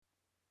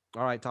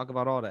All right, talk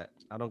about all that.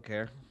 I don't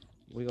care.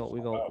 We. I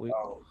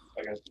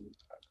guess,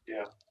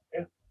 yeah,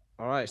 yeah.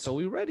 All right, so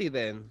we ready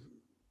then.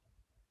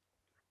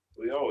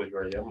 We always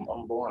ready.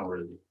 I'm born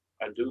ready.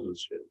 I do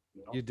this shit.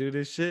 You do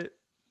this shit?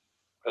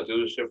 I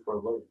do this shit for a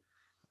living.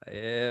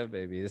 Yeah,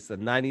 baby. It's the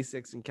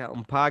 96 and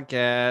Counting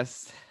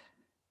podcast.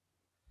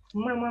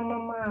 Ma, ma, ma,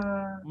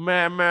 ma.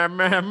 Meow, meow,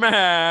 meow,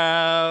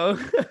 meow.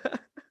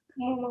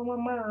 Ma, ma, ma,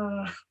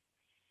 ma.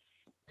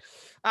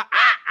 Ah, ah,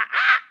 ah,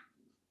 ah.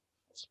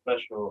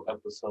 Special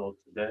episode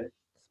today.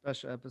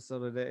 Special episode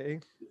today.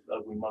 This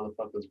ugly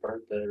motherfucker's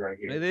birthday right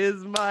It here.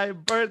 is my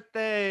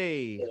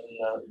birthday.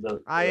 And,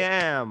 I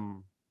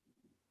am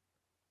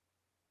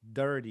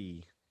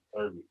dirty.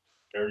 30,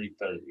 30,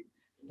 30.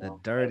 The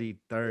That, dirty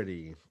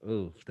 30. Ooh, the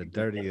you've been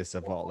dirtiest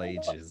of all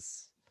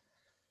ages.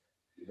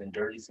 you've been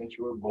dirty since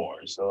you were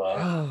born. So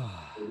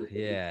it's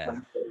Yeah.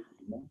 30, you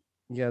know.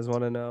 You guys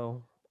want to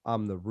know?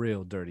 I'm the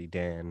real Dirty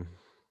Dan.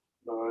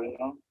 So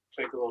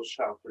take a little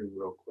shot for you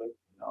real quick.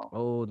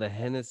 Oh, the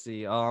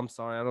Hennessy. Oh, I'm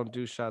sorry. I don't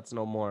do shots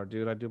no more,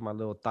 dude. I do my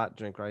little thought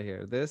drink right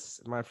here. This,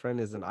 my friend,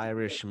 is an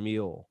Irish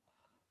mule.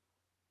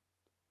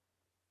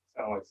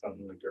 Sound like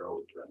something the girl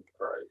would drink.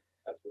 All right,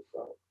 that's what's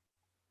up.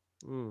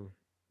 Mm,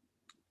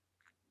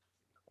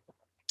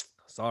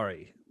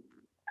 sorry.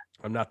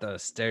 I'm not the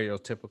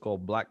stereotypical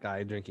black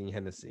guy drinking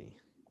Hennessy.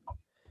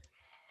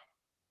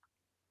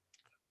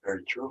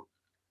 Very true.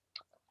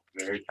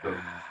 Very true.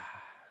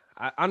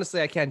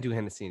 Honestly, I can't do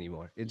Hennessy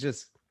anymore. It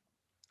just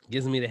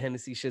gives me the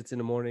Hennessy shits in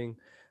the morning.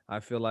 I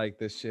feel like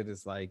this shit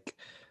is like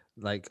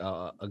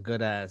a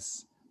good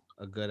ass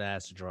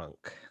drunk.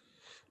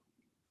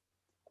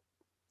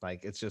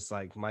 Like it's just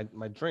like my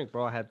drink,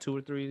 bro. I had two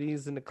or three of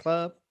these in the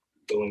club.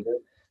 Feeling good.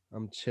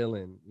 I'm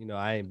chilling. You know,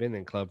 I ain't been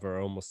in club for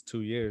almost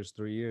 2 years,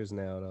 3 years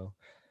now though.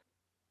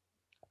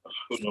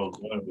 Who knows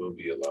when we'll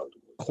be allowed to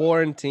go back?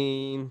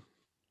 Quarantine.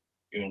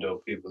 Even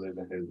though people have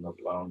been hitting up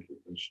lounges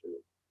and shit.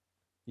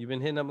 You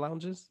been hitting up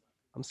lounges?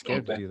 I'm Don't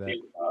scared to think do that.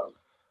 people have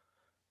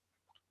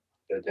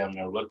that damn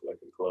near look like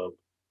a club.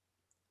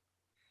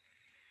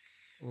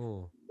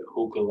 Mm. The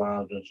hookah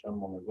lounge and shit.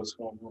 I'm like, what's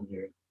going on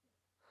here?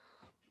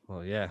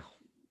 Well, yeah.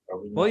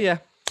 Probably Well, not. yeah.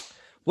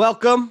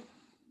 Welcome.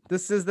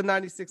 This is the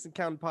 96 and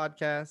Counting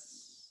podcast.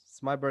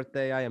 It's my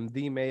birthday. I am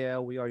the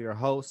Mayo. We are your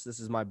hosts.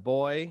 This is my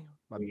boy,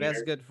 my We best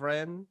here good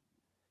friend,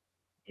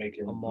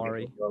 making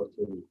Amari.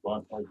 relatively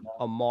blunt right now.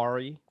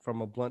 Amari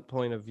from a blunt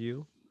point of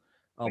view,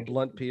 a Making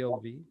blunt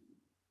POV,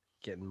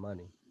 getting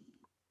money.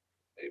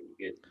 maybe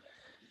get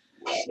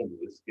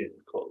it's getting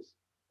close.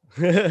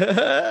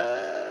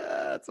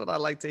 That's what I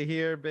like to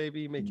hear,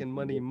 baby. Making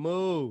money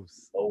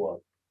moves. Blow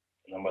up.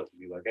 And I'm about to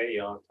be like, hey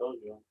y'all, I told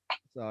you.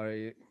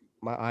 Sorry,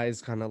 my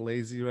eyes kind of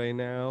lazy right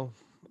now.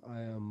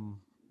 I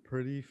am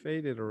pretty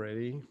faded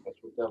already. That's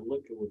what that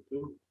liquor would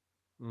do.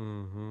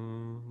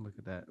 Look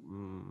at that.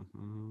 Mm,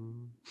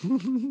 mm,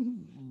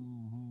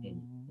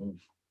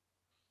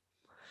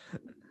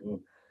 mm.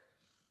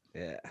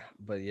 Yeah,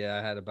 but yeah,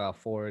 I had about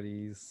four of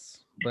these,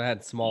 but I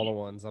had smaller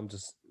ones. I'm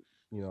just,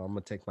 I'm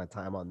gonna take my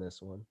time on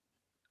this one.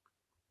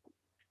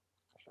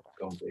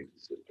 Come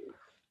babysit, dude.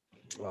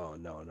 Oh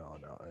no, no,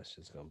 no! It's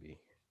just gonna be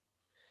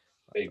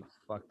about to Baby,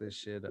 fuck this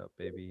shit up,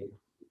 baby. Hold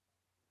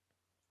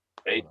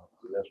baby. on.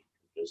 That's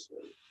what you just said.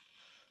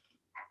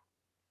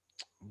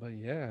 But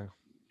yeah,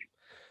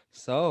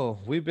 so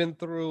we've been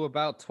through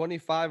about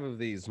 25 of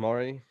these,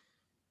 Maury.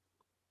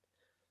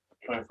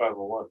 25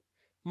 or what?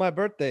 My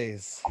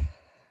birthdays.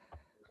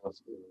 Let's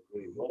see.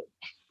 Wait, what?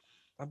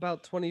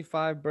 About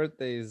 25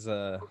 birthdays.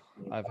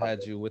 I've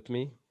had you with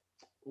me.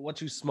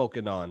 What you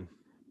smoking on?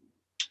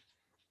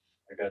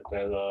 I got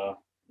that,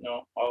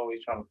 always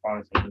trying to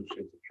find some new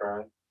shit to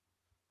try.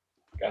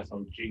 Got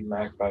some G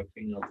Mac by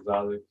Fino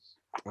Exotics.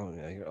 Oh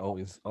yeah, you're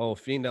always. Oh,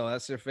 Fino,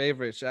 that's your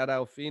favorite. Shout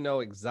out Fino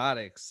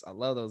Exotics. I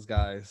love those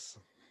guys.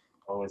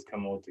 Always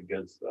coming with the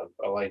good stuff.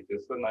 I like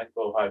this. A nice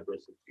little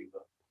hybrid sativa.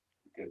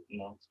 Because,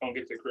 it's going to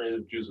get the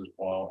creative juices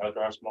flowing. After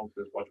I smoke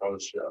this, watch all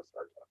this shit I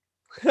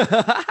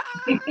start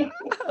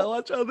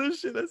Watch all this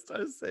shit I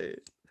start saying.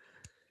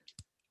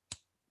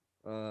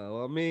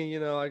 Well, me,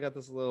 I got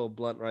this little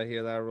blunt right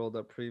here that I rolled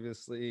up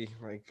previously,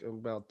 like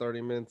about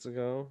 30 minutes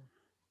ago.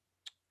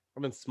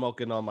 I've been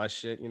smoking on my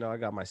shit. I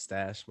got my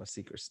stash, my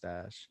secret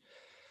stash.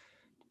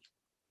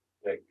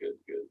 talking. Yeah, good,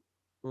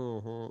 good.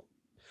 hmm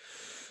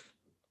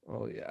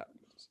Oh yeah.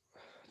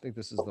 I think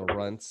this is the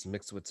runts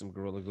mixed with some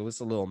gorilla glue. It's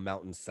a little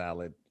mountain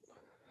salad.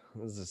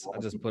 I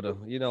just put a,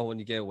 when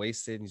you get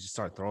wasted and you just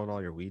start throwing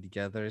all your weed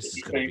together. It's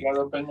You just say gonna you be, got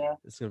up in there?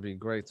 it's gonna be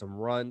great. Some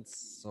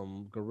runts,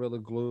 some gorilla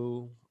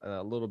glue, and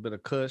a little bit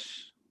of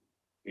Kush.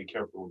 Be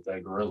careful with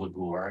that Gorilla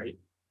Glue, right?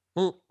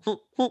 Oh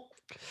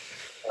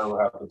That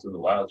what happened to the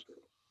last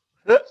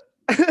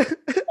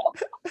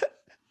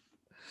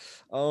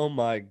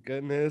my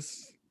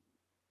goodness.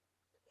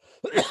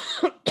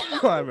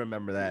 I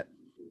remember that.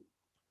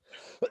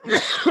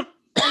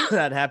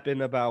 That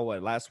happened about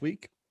what, last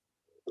week?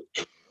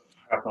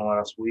 happened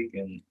last week,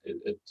 and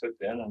it took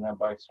the internet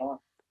by storm.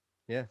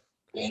 Yeah.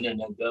 The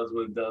internet does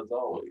what it does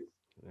always.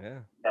 Yeah.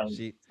 Turned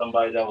She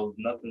somebody that was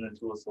nothing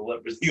into a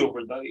celebrity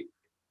overnight.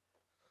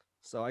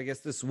 So I guess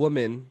this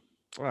woman,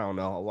 I don't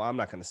know. Well, I'm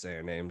not gonna say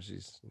her name.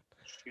 She's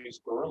She's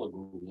Gorilla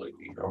Glue lady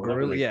or whatever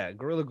Gorilla, they. yeah,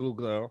 Gorilla Glue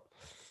Girl.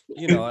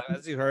 You know,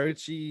 as you heard,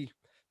 she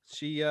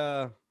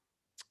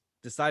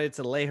decided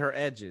to lay her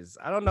edges.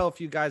 I don't know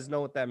if you guys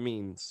know what that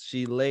means.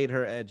 She laid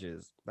her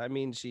edges. That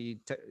means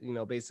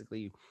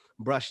basically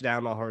brushed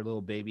down all her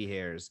little baby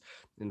hairs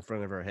in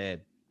front of her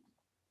head,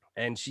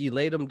 and she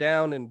laid them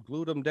down and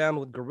glued them down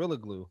with Gorilla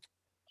Glue.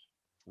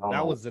 I don't That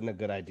know, wasn't a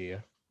good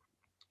idea.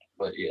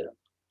 but yeah,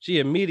 She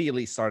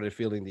immediately started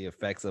feeling the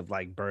effects of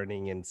like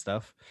burning and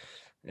stuff,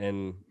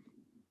 and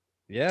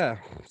yeah,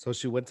 so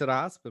she went to the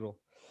hospital.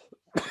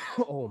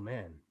 Oh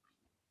man.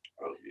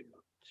 oh, yeah.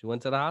 She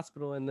went to the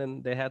hospital and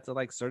then they had to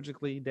like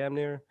surgically damn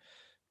near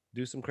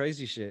do some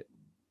crazy shit.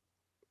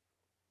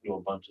 Do a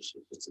bunch of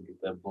shit just to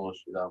get that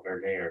bullshit out of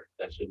her hair.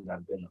 That shouldn't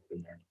have been up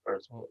in there in the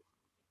first Well, place.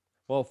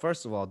 well,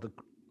 first of all,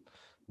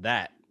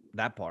 that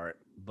that part,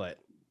 but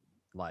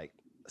like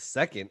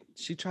second,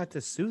 she tried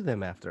to sue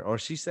them after, or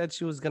she said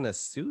she was gonna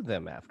sue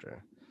them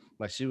after.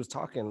 Like she was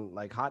talking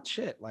like hot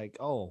shit, like,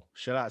 oh,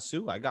 should I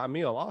sue? I got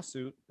me a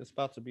lawsuit. It's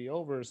about to be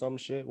over or some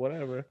shit,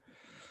 whatever.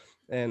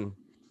 And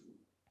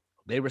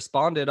they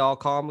responded all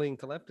calmly and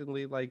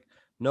collectively, like,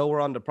 nowhere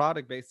on the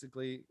product.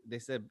 Basically, they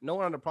said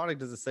nowhere on the product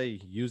does it say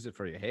use it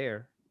for your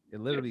hair. It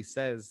Yeah. literally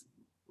says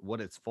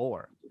what it's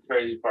for. The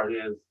crazy part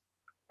is,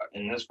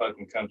 in this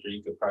fucking country,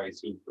 you could probably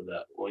sue for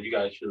that. Well, you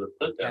guys should have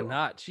put that on.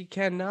 Cannot. She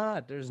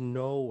cannot. There's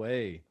no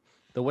way.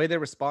 The way they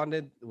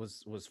responded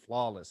was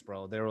flawless,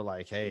 bro. They were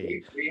like,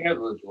 "Hey, They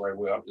handle it the right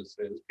way. I'm just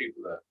saying, there's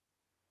people that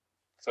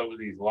some of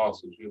these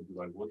lawsuits, you'll be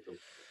like, what the?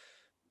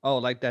 oh,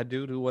 like that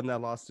dude who won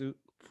that lawsuit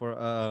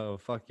for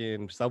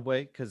fucking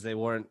Subway because they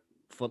weren't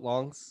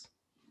footlongs."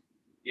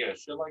 Yeah,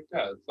 shit like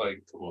that. It's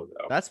like, come on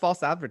now. That's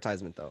false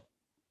advertisement, though,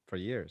 for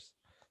years.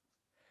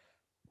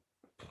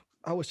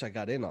 I wish I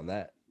got in on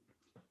that.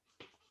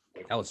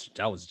 That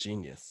was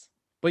genius.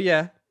 But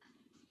yeah,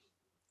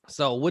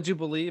 so would you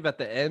believe at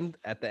the end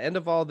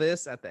of all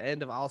this, at the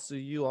end of I'll sue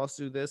you, I'll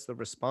sue this, the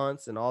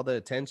response and all the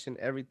attention,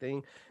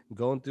 everything,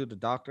 going through the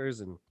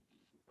doctors and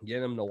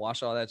getting them to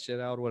wash all that shit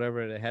out,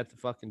 whatever they had to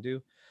fucking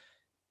do,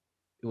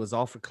 it was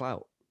all for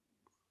clout.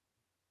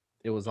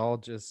 It was all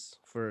just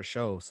for a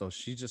show. So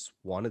she just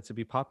wanted to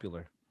be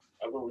popular.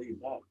 I believe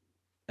that.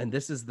 And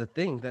this is the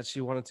thing that she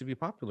wanted to be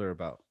popular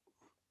about.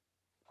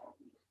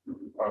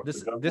 The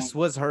This government,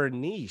 was her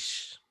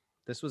niche.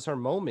 This was her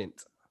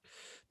moment.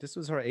 This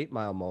was her 8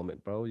 Mile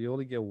moment, bro. You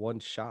only get one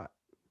shot.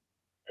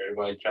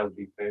 everybody tries to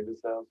be famous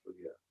now, so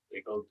yeah,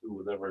 they go through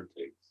whatever it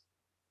takes.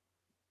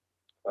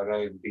 If I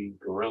gotta be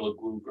Gorilla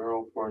Glue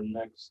Girl for the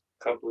next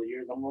couple of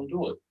years, I'm gonna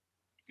do it.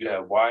 You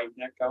have wide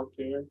neck out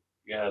there.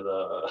 You had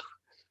a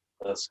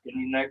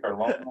skinny neck or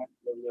long neck,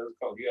 whatever that's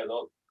called. You had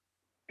all.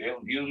 You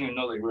don't even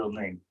know their real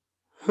name.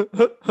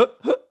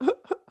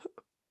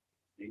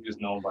 You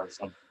just know them by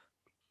something.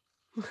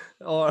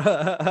 Or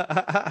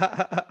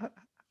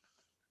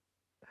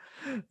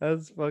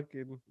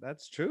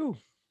that's true.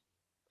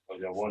 So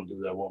that one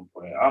dude at one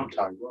point, I'm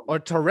Tyrone. Or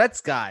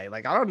Tourette's guy.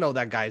 Like, I don't know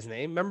that guy's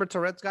name. Remember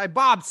Tourette's guy?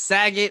 Bob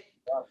Saget.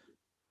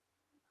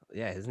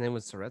 Yeah, his name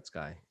was Tourette's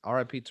guy.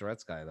 R.I.P.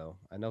 Tourette's guy, though.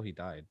 I know he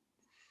died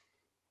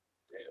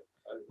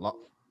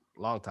long,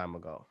 long time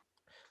ago.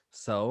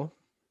 So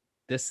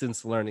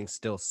distance learning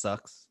still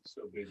sucks.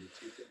 So busy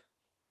teaching.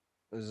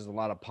 There's just a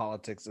lot of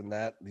politics in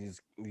that.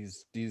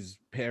 These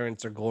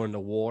parents are going to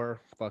war.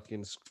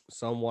 Fucking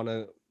some want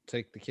to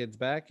take the kids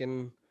back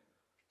and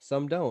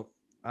some don't.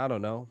 I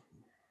don't know.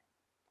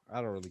 I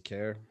don't really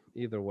care.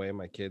 Either way,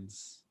 my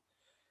kids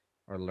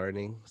are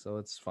learning, so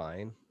it's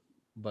fine.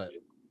 But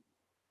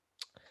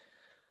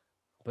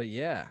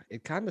yeah,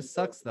 it kind of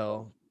sucks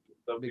though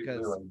Some people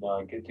because are like,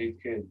 nah, get these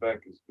kids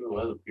back in school.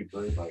 Other people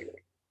are like,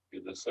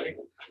 it's the same.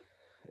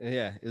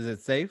 yeah, is it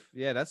safe?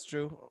 Yeah, that's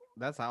true.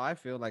 That's how I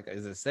feel. Like,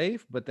 is it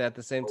safe? But at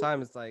the same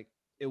time, it's like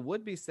it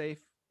would be safe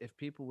if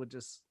people would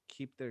just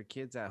keep their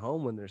kids at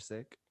home when they're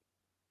sick.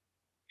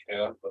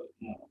 Yeah, but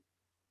no.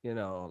 You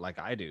know, like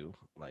I do.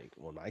 Like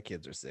when my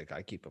kids are sick,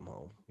 I keep them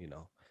home. You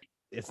know,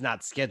 it's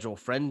not schedule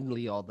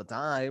friendly all the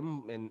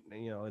time, and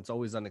it's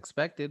always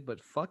unexpected.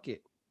 But fuck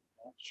it,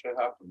 Shit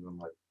happens. I'm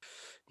like,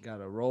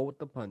 gotta roll with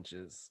the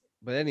punches.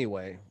 But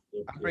anyway, I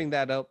okay. bring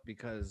that up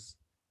because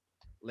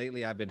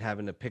lately I've been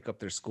having to pick up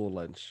their school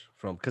lunch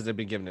from because they've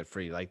been giving it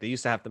free. Like they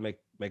used to have to make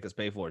us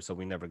pay for it, so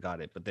we never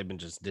got it. But they've been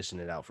just dishing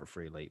it out for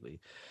free lately.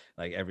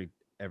 Like every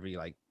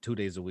like 2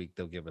 days a week,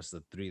 they'll give us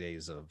the 3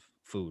 days of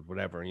food,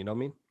 whatever. You know what I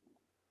mean?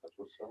 That's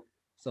what's up.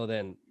 So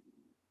then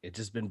it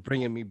just been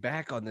bringing me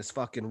back on this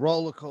fucking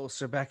roller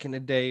coaster back in the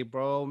day,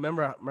 bro.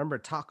 Remember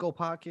Taco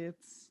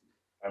Pockets?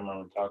 I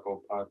remember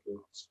taco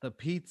pockets. The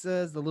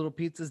pizzas, the little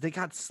pizzas, they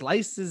got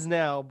slices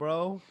now,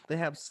 bro. They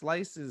have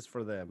slices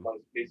for them. Slice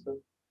pizza.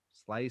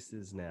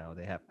 Slices now.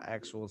 They have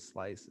actual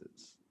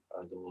slices.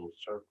 The little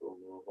circle.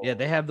 Little Yeah,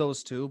 they have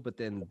those too, but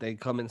then they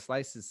come in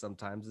slices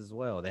sometimes as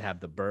well. They have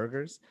the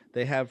burgers.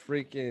 They have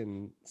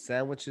freaking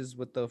sandwiches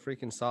with the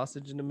freaking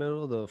sausage in the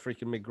middle, the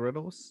freaking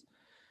McGriddles.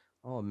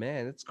 Oh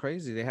man, it's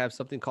crazy. They have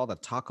something called a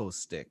taco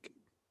stick.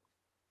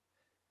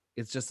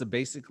 It's just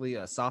basically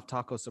a soft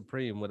taco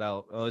supreme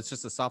without. Oh, it's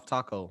just a soft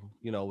taco,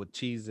 with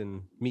cheese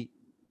and meat.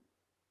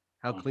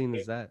 How On clean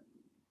is stick. that?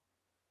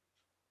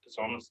 It's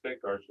on a stick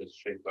or it's just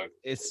shaped like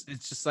a stick.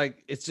 It's just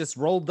like it's just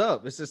rolled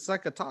up. It's just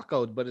like a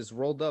taco, but it's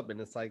rolled up and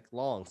it's like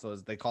long. So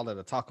they call it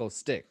a taco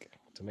stick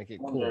to make I it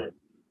cool. wonder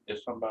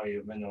if somebody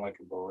invented like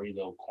a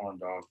burrito corn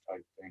dog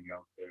type thing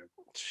out there.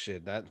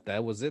 Shit,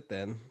 that was it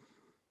then.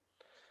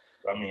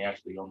 I mean,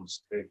 actually on the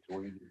stick to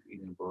where you just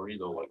eating a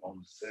burrito like on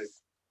the stick.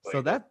 So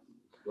Like that's that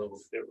level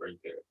shit right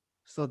there.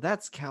 so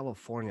that's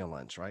California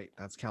lunch, right?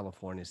 That's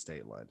California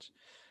state lunch.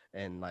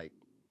 And like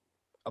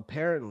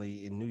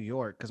apparently in New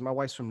York, because my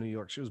wife's from New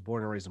York, she was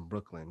born and raised in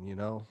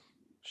Brooklyn.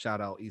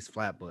 Shout out East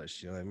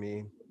Flatbush, you know what I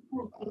mean?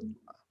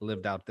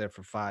 Lived out there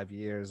for 5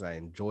 years. I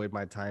enjoyed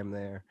my time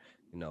there.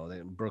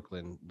 In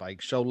Brooklyn,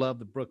 like show love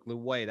the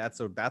Brooklyn way. That's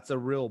a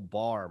real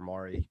bar,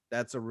 Mari.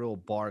 That's a real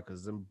bar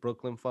because them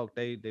Brooklyn folk,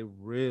 they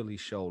really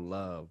show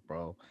love,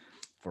 bro.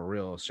 For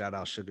real. Shout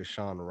out Sugar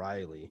Sean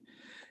Riley.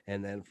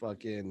 And then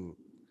fucking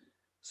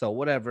so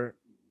whatever.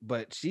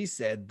 But she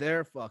said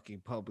their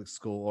fucking public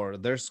school or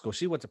their school,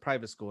 she went to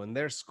private school and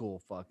their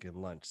school fucking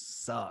lunch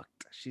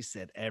sucked. She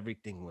said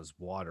everything was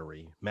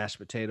watery, mashed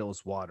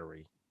potatoes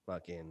watery.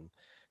 Fucking,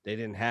 they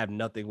didn't have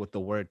nothing with the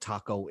word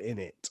taco in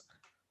it.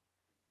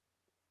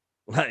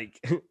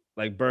 Like,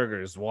 like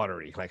burgers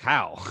watery. Like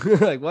how?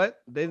 Like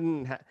what? They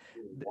didn't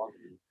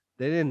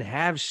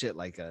have shit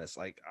like us.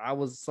 Like I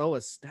was so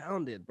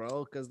astounded,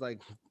 bro, because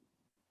like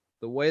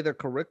the way their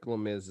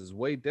curriculum is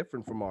way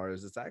different from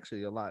ours. It's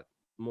actually a lot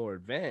more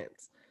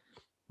advanced.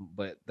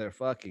 But their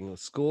fucking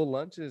school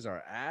lunches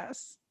are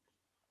ass.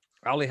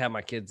 I only had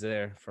my kids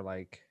there for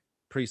like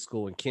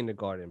preschool and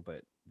kindergarten,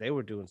 but they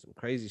were doing some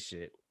crazy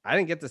shit. I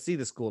didn't get to see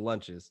the school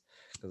lunches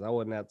because I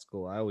wasn't at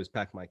school. I always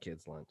pack my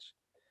kids' lunch.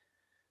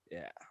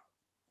 Yeah.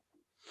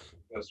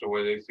 That's the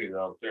way they see it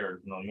out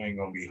there. No, you ain't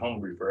gonna be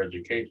hungry for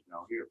education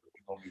out here, but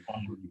you're gonna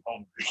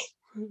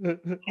be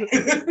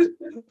hungry.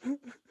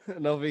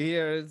 And over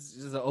here, it's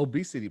just an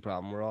obesity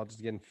problem. We're all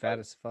just getting fat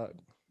as fuck.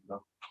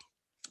 No,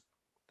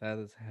 That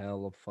is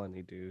hella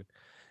funny, dude.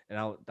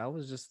 And that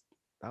was just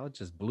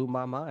blew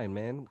my mind,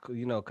 man.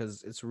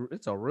 Because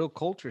it's a real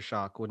culture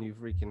shock when you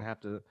freaking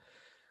have to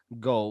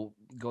go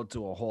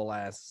to a whole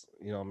ass,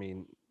 what I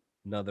mean,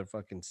 another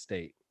fucking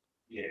state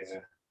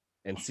yeah,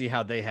 and see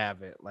how they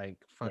have it. Like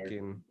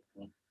American,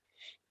 fucking,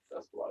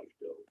 that's life,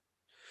 though.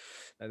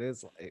 that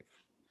is life.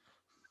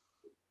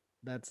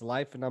 That's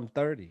life, and I'm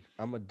 30.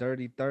 I'm a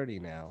dirty 30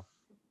 now.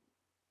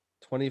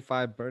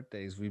 25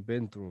 birthdays we've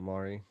been through,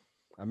 Mari.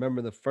 I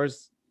remember the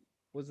first.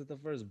 Was it the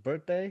first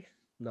birthday?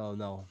 No,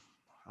 no.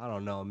 I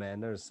don't know,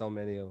 man. There's so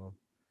many of them.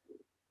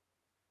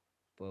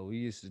 But we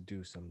used to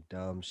do some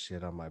dumb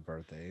shit on my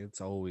birthday. It's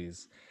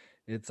always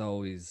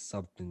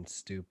something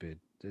stupid.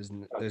 That's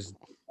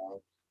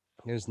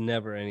There's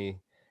never any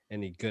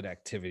good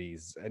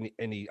activities,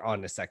 any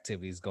honest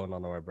activities going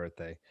on my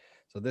birthday.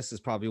 So this is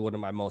probably one of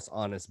my most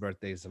honest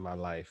birthdays in my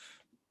life.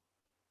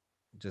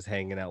 Just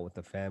hanging out with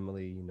the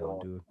family,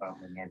 doing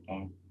in their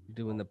time.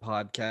 doing the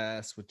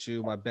podcast with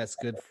you, my best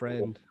good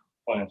friend.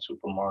 Playing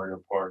Super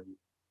Mario Party.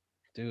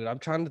 Dude, I'm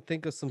trying to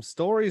think of some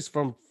stories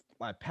from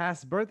my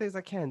past birthdays.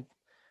 I can't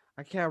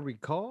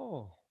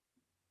recall.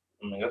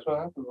 I mean, that's what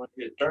happens when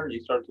you get 30.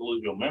 You start to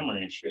lose your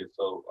memory and shit.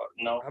 So,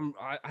 no,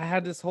 I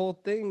had this whole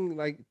thing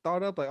like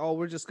thought up like, oh,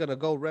 we're just gonna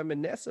go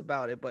reminisce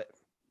about it, but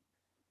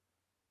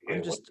yeah,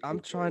 I'm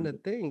trying to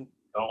think.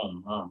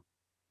 gone, huh?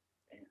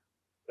 Damn,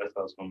 that's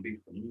how it's gonna be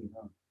for me,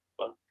 huh?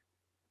 But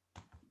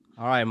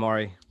All right,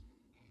 Mari.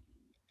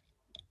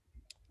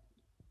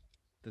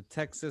 The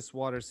Texas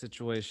water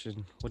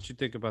situation. What you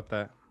think about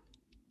that?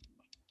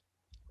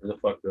 where the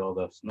fuck did all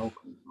that snow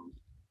come from?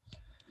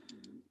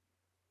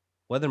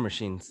 Weather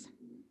machines.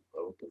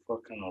 What the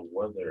fuck kind of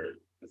weather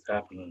is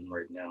happening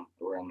right now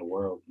around the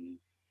world and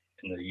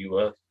in the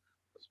U.S.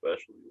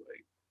 especially?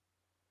 Like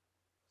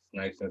it's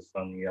nice and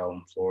sunny out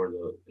in Florida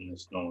and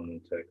it's snowing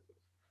in Texas.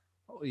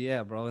 Oh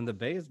yeah, bro. And the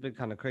Bay has been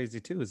kind of crazy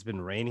too. It's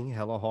been raining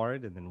hella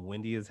hard and then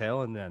windy as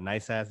hell and then a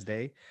nice ass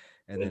day.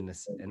 And then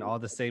and all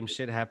the same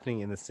shit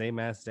happening in the same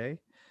ass day.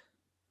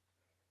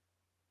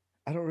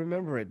 I don't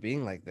remember it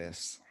being like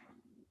this.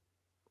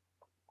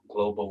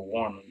 Global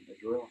warming is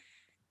real.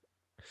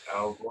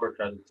 Al Gore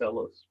tried to tell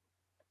us.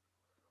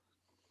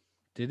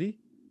 Did he?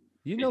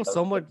 You He know tried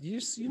so to much.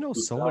 You know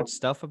so much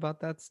stuff about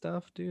that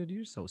stuff, dude.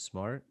 You're so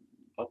smart.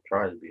 I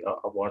try to be. I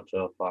watch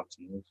Fox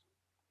News.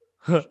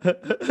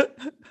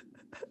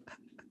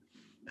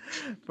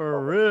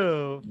 For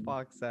real,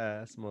 fox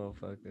ass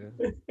motherfucker.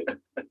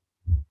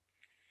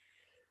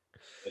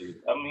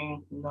 I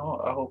mean,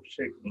 I hope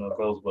shit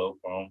goes well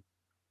for him.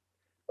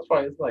 That's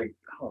why it's like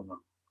I don't know.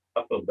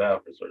 I feel bad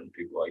for certain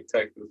people like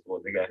Texas.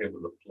 Well, they got hit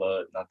with a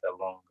flood not that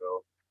long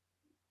ago.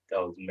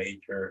 That was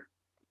major.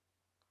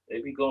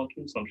 They be going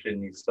through some shit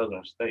in these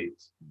southern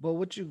states. But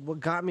what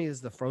got me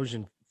is the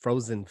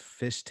frozen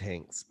fish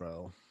tanks,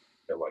 bro.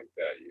 They're like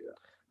that, yeah.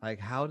 Like,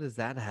 how does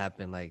that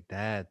happen? Like,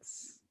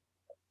 that's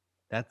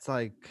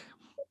like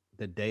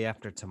the day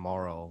after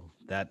tomorrow,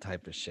 that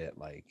type of shit.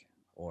 Like,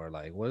 or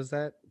like what is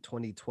that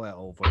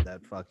 2012 where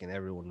that fucking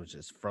everyone was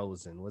just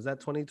frozen? Was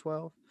that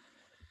 2012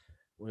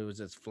 when it was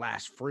just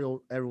flash free?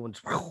 Everyone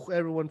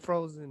everyone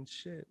frozen.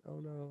 Shit. Oh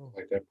no.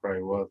 Like that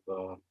probably was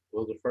what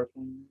was the first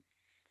one?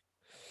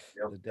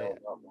 Yep, The that day was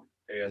that one.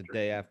 Day the after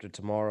day after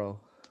tomorrow.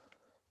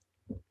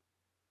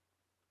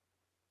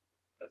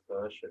 that's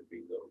how that should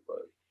be though,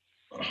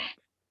 but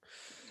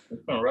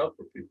it's been rough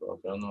for people out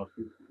there. I know a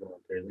few people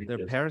out there, they They're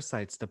just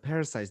parasites. The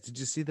parasites. Did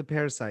you see the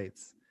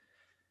parasites?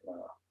 uh,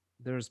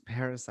 There's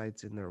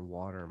parasites in their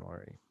water,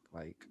 Mari.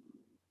 Like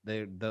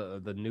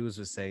the news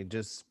was saying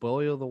just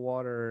boil the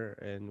water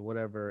and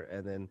whatever,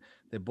 and then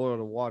they boil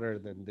the water,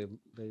 then they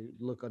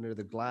look under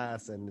the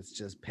glass and it's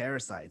just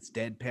parasites,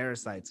 dead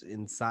parasites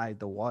inside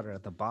the water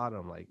at the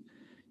bottom. Like,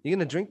 you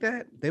gonna drink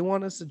that? They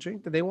want us to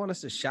drink that. They want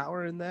us to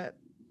shower in that,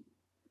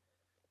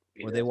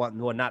 or they yeah, want,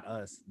 well, not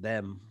us,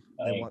 them.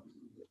 I They ain't want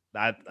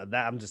that.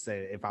 I'm just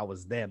saying, if I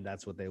was them,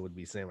 that's what they would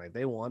be saying. Like,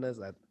 they want us.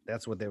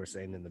 That's what they were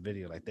saying in the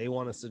video. Like, they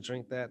want us to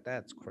drink that.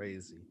 That's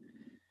crazy.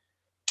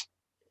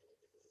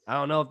 I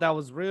don't know if that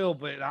was real,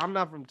 but I'm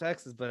not from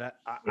Texas, but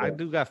I yeah.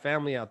 do got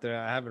family out there.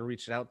 I haven't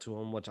reached out to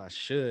them, which I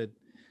should,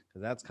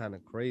 because that's kind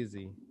of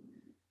crazy.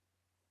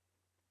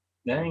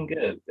 That ain't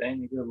good. That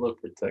ain't a good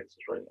look for Texas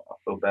right now. I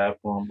feel bad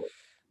for them,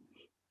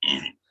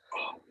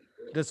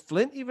 but Does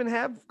Flint even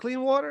have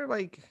clean water?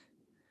 Like,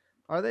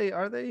 are they?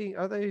 I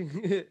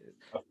feel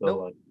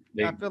Nope. like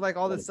I they feel like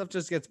all this like, stuff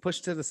just gets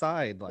pushed to the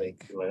side. we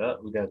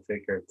gotta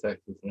take care of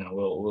Texas now.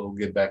 We'll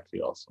get back to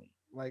y'all soon.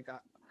 Like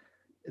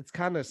it's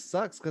kind of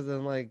sucks because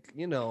then, like,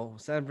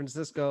 San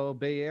Francisco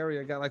Bay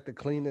Area got like the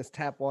cleanest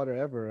tap water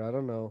ever. I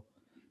don't know.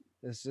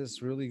 It's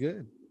just really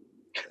good.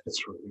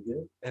 It's really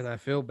good. And I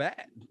feel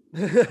bad.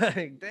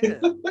 Like,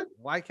 damn,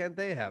 why can't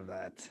they have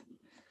that?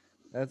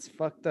 That's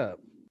fucked up.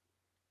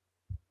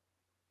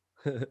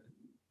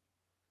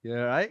 You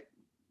all right?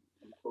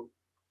 Cool.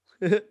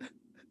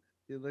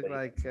 You look They,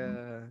 like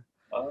uh,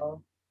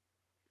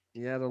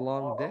 you had a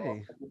long I'll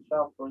day. take a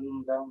shot for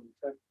them down in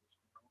Texas.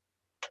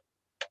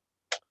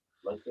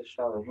 Like this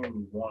shot of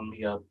him warm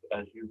me up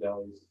as you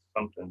guys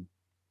something.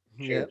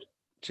 Yep.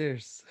 Cheers.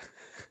 Cheers.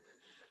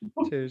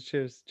 Cheers,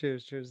 cheers,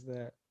 cheers, cheers to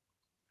that.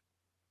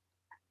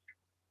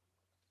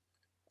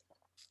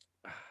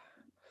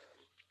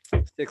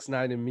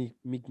 6ix9ine and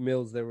Meek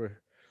Mills, they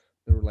were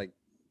like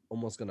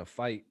almost gonna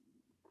fight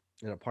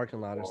in a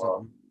parking lot or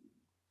Or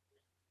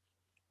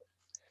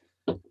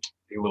something.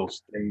 a little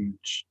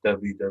stage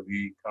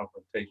WWE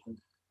confrontation.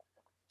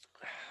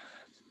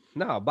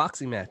 No, a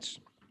boxing match.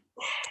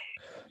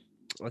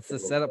 It's A the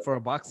little setup for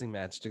a boxing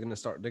match. They're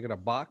gonna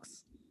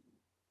box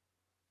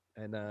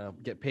and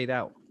get paid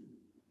out.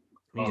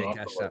 I You don't get know. I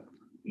feel cashed like out.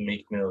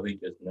 Meek Mill, he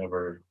just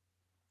never.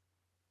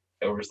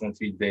 Ever since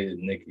he dated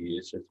Nicki,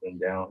 it's just been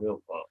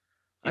downhill for him.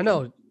 I Even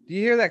know. Do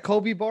you hear that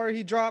Kobe bar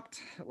he dropped?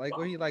 Like,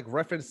 where he like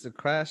referenced the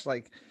crash?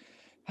 Like,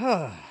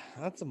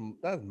 that's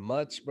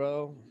much,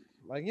 bro.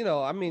 Like,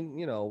 I mean,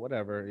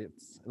 whatever.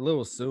 It's a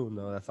little soon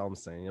though. That's all I'm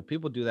saying.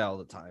 People do that all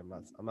the time.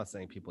 I'm not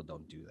saying people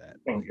don't do that.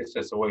 I think it's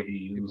just the way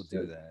he People used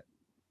do it that.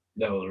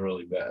 that was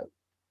really bad.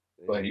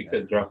 Like you Yeah.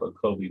 could drop a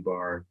Kobe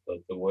bar, but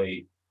the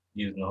way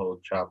using the whole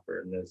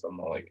chopper and this, I'm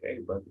all like, hey,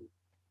 buddy.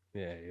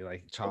 Yeah, you're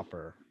like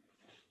chopper.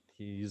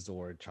 He used the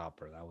word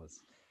chopper. That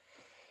was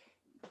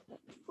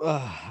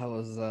that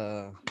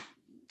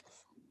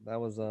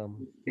was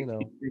He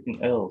keeps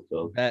taking L's,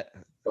 so bet.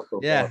 I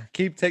feel bad. Yeah,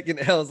 keep taking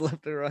L's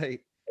left and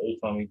right. Every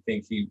time he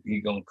thinks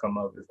he gonna come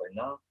up, it's like,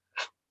 nah.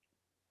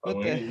 I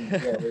What the mean, yeah,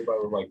 everybody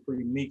was like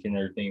pretty meek and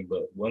everything,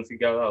 but once he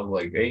got out, I was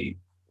like, hey,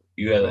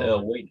 you had an bro,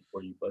 L waiting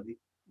for you, buddy.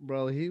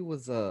 bro, he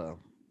was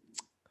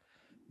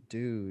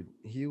dude,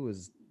 he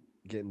was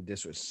getting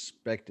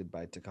disrespected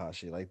by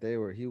Takashi. Like,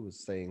 he was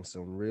saying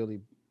some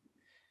really,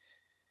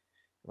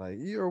 like,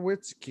 you're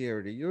with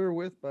security, you're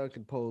with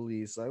fucking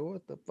police. Like,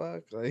 what the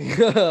fuck? Like,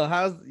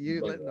 how's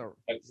you But letting the at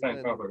the you same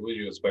letting time, like, what do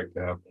you expect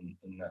to happen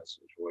in that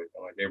situation?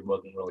 Like, they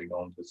wasn't really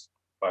going to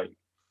fight.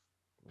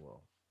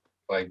 well,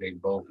 Like, they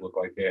both look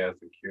like they had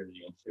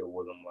security and shit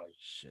with them. Like,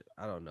 shit,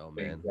 I don't know,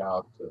 they man.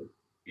 job to,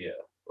 yeah,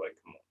 like,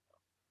 come on.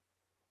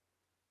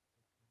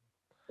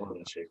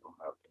 Wasn't shit gonna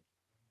happen.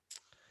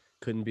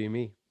 Couldn't be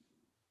me.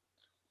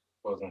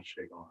 Wasn't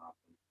shit gonna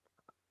happen.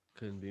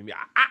 Couldn't be me.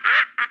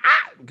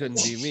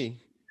 Couldn't be me.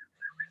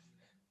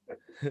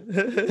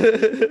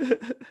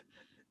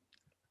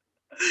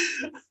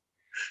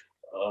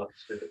 Oh,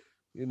 shit.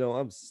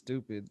 I'm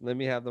stupid. Let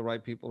me have the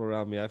right people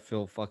around me. I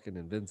feel fucking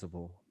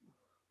invincible.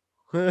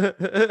 What?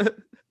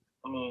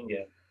 I mean,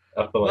 yeah.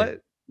 I feel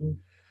like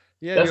that's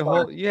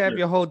You have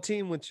your whole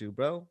team with you,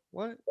 bro.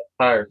 What?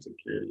 higher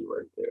security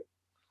right there.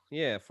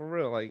 Yeah, for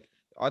real. Like,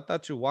 I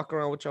thought you walk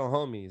around with your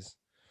homies.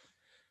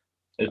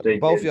 If they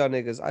Both did, y'all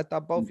niggas. I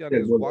thought both y'all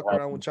shit niggas would have walk around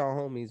happened. with y'all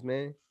homies,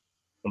 man.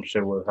 Some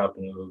shit would have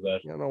happened to that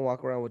Y'all don't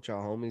walk around with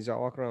y'all homies.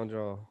 Y'all walk around with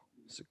y'all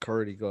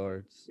security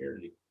guards.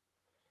 security.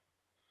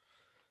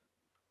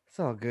 It's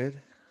all good.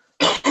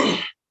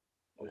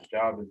 His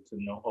job is to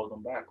hold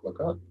them back. Look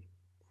up.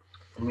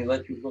 Let me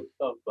let you look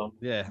up something.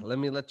 Yeah, let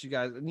me let you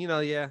guys.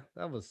 Yeah,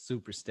 that was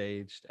super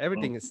staged.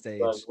 Everything is Keep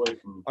guys staged. away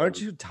from each Aren't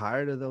other. you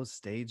tired of those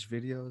stage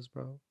videos,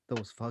 bro?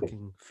 Those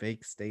fucking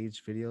fake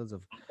stage videos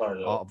of I'm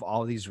tired of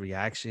all these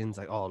reactions,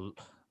 like oh,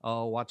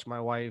 watch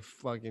my wife,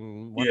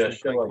 fucking watch yeah, me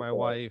shit prank like my that.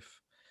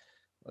 wife.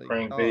 Like,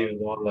 Prank oh,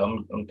 videos, all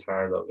that. I'm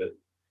tired of it.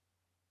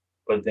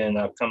 But then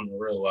I've come to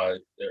realize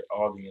their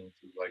audience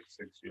is like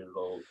 6 years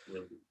old.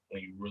 Really,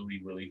 when you really,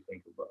 really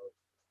think about it,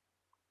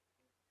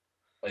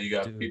 like you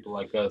got dude, people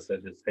like us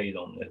that just hate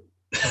on it.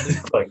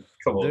 Like,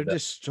 come they're on, that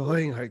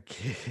destroying our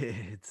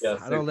kids. yeah,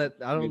 I don't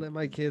let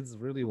my kids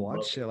really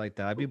watch shit like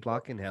that. I be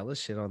blocking hella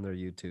shit on their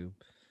YouTube.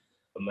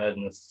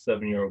 Imagine a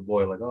 7-year-old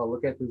boy like, oh,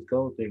 look at this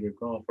gold digger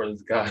going for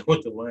this guy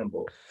with the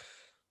Lambo,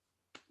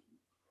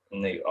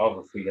 and they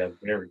obviously have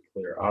very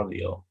clear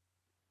audio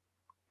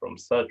from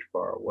such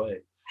far away.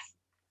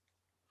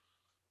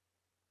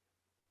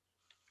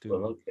 But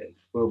Dude, okay,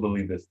 we'll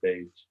believe the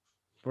stage.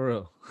 for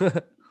real.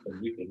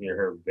 We can hear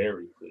her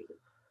very clear.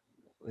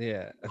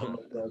 Yeah.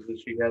 Almost as if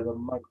she has a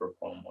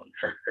microphone on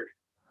her.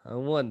 I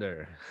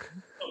wonder.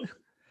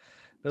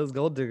 Those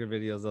gold digger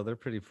videos though, they're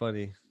pretty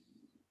funny.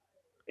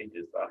 I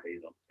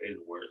hate them. They're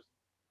the worst.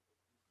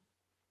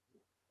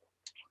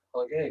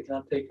 Like, hey, can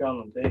I take you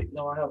on a date?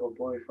 No, I have a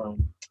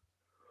boyfriend.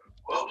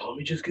 Well, let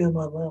me just get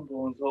my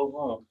Lambo and go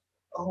home.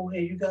 Oh,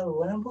 wait, you got a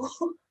Lambo?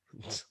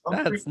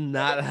 I'm free That's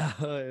not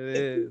how it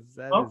is.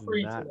 I'm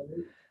free tonight.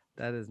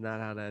 That is not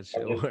how that I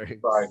shit just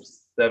subscribed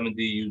works. 70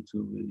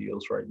 YouTube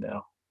videos right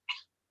now.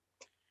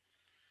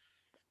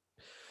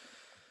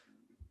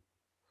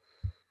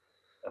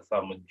 That's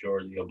how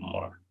majority of them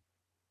are.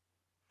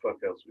 Fuck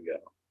else we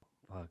got?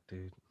 Fuck,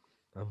 dude.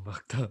 I'm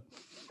fucked up.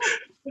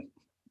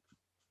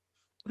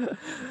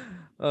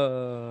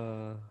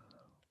 uh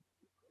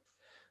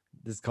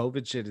this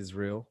COVID shit is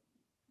real.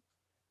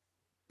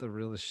 The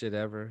realest shit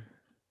ever.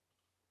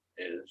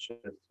 Yeah,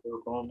 shit is still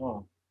going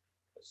on.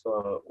 It's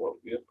what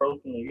we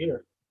approaching a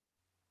year.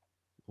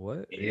 What?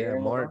 A Yeah, year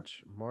and a half.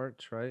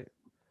 March, right?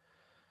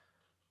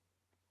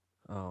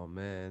 Oh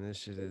man, this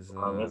shit is This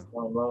time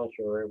last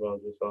year, everybody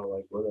was just all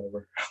like,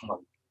 whatever. I'm like,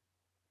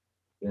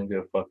 didn't give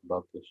a fuck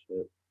about this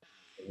shit.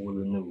 Who would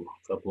have knew?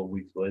 A couple of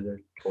weeks later,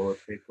 toilet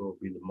paper will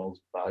be the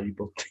most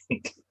valuable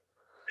thing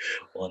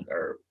on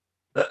earth.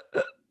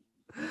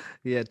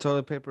 yeah,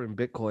 toilet paper and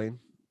Bitcoin.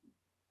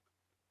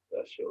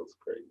 That shit was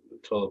crazy.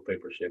 The toilet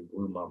paper shit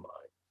blew my mind.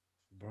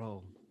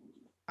 Bro,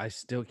 I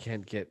still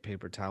can't get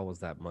paper towels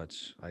that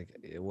much. Like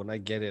when I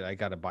get it, I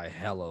gotta buy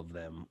hell of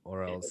them,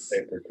 Yeah,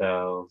 paper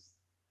towels,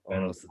 or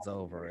and else it's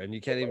over. And you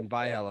can't even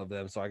buy hell of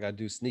them, so I gotta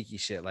do sneaky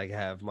shit like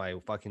have my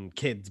fucking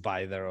kids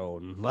buy their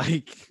own.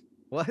 Like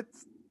what?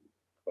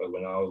 like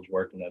when I was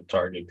working at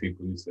Target,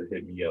 people used to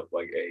hit me up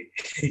like,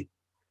 "Hey,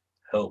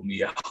 help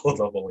me out." I'm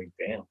like,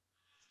 "Damn,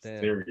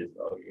 Damn. serious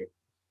out here."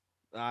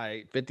 All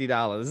right,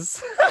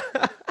 $50.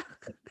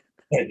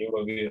 And you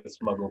want me to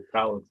smuggle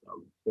pallets out,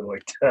 shit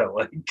like that.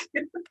 Like,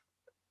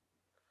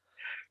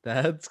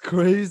 That's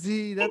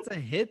crazy. That's a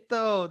hit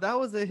though. That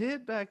was a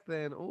hit back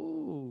then.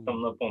 Ooh.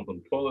 coming up on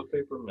some toilet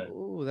paper, man.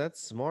 Ooh,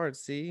 that's smart.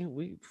 See,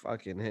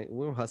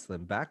 we're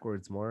hustling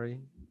backwards,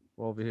 Maury.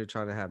 We're over here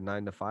trying to have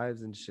 9 to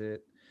 5s and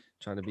shit,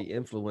 trying to be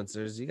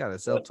influencers. You gotta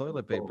sell That's some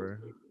toilet toilet paper.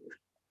 paper.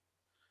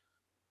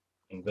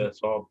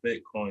 Invest all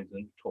bitcoins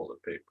in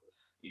toilet paper.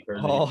 You heard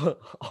it.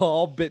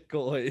 All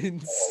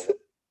bitcoins.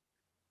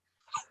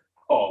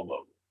 All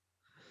of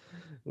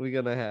We're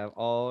gonna have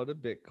all the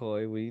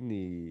Bitcoin we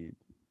need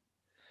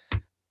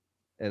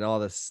and all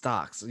the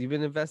stocks. You've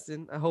been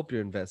investing? I hope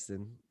you're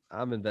investing.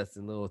 I'm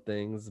investing little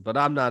things, but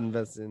I'm not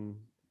investing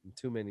in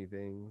too many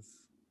things.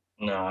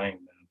 them. No, I ain't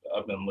been.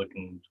 I've been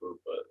looking into it,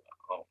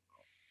 but oh,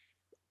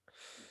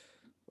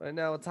 Right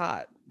now it's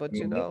hot, I but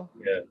mean,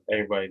 yeah,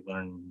 everybody's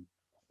learning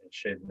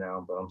shit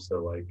now, but I'm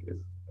still like,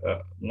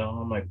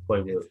 no, I might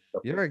play with it's a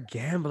couple. you're a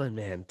gambling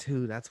man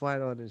too. That's why I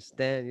don't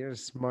understand. You're a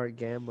smart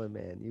gambling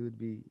man. You'd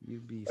be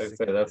Like I sick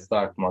said, of that this.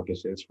 stock market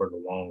shit is for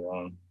the long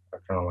run. I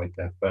kind of like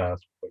that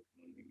fast, quick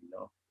money.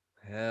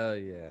 Hell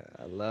yeah.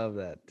 I love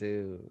that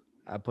too.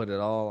 I put it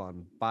all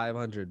on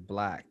 500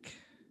 black.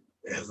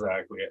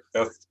 Exactly.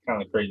 That's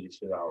kind of crazy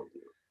shit I'll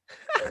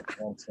do. Like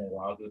once in a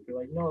while, I'll just be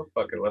like, no,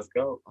 fuck it, let's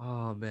go.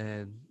 Oh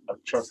man. I'm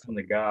trusting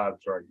the gods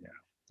right now.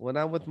 When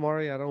I'm with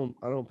Mari, I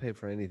don't pay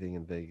for anything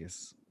in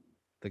Vegas.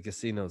 The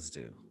casinos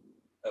do.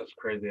 As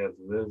crazy as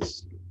it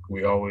is,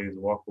 we always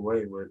walk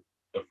away with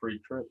a free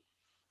trip.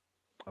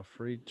 A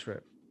free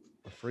trip.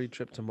 A free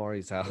trip to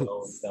Mari's It always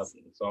house. happens.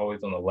 It's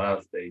always on the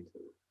last day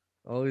too.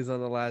 Always on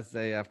the last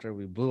day after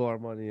we blew our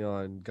money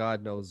on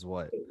God knows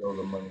what. Take all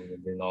the money,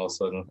 and then all of a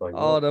sudden it's like,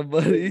 All well, the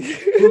money.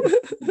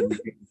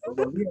 weekend. So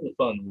like, we had a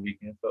fun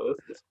weekend, so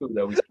it's cool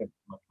that we spent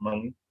so much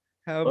money.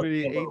 How Let's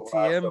many think about the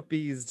last ATM couple.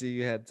 fees do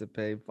you had to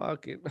pay?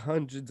 Fucking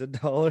hundreds of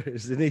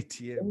dollars in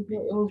ATM It fees.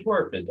 was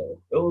worth it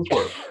though. It was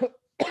worth it.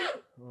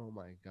 Oh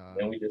my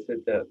Then god. we just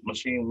hit that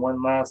machine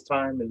one last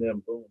time, and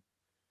then boom,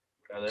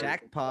 got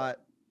Jackpot.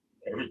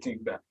 everything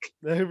back.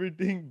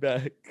 Everything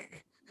back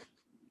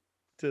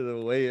to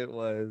the way it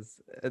was.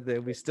 And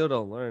then we still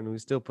don't learn. We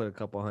still put a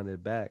couple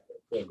hundred back.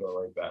 Still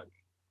go right back.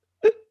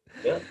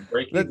 Yeah,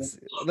 break even.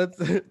 Let's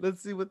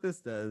let's see what this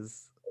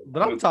does.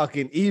 But I'm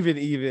talking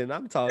even.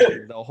 I'm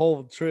talking the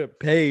whole trip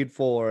paid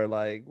for.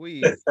 Like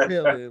we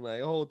chilling.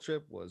 Like whole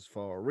trip was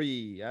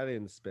free. I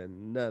didn't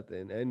spend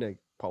nothing. And they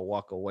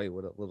walk away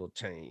with a little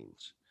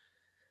change,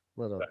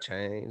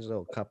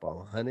 little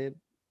couple hundred.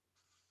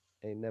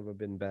 Ain't never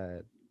been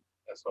bad.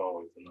 That's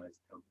always a nice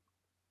company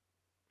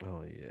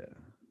Oh yeah.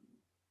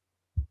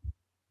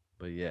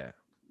 But yeah,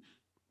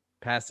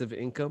 passive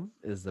income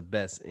is the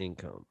best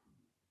income.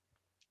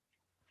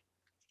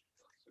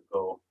 to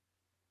go.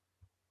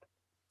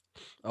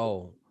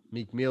 Oh,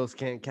 Meek Mills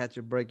can't catch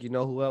a break. You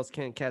know who else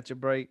can't catch a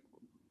break?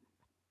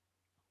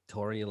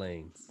 Tory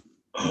Lanez.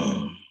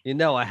 You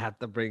know I have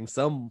to bring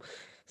some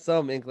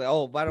inkling.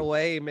 Oh, by the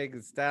way,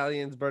 Megan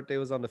Stallion's birthday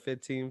was on the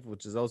 15th,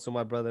 which is also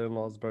my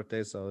brother-in-law's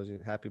birthday. So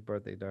happy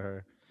birthday to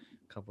her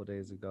a couple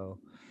days ago.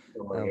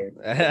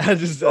 I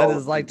just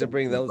like to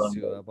bring those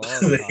two up all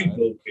the They time.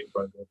 both get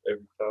burned up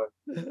every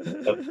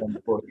time. That's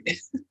unfortunate.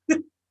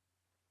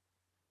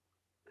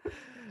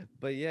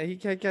 But yeah, he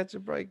can't catch a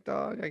break,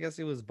 dog. I guess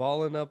he was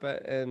balling up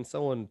and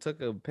someone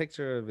took a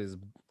picture of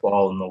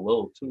Falling a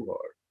little too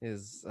hard.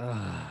 his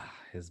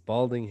his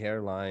balding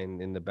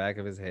hairline in the back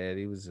of his head.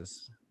 He was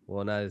just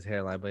well, not his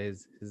hairline, but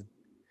his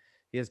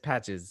he has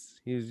patches.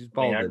 He was I mean, I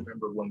balding,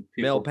 remember when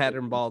male people took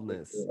pattern the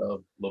baldness. picture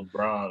of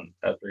LeBron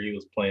after he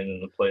was playing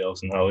in the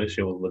playoffs and how his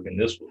shit was looking.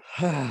 This was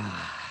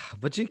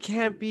But you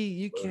can't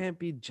be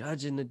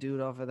judging the dude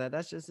off of that.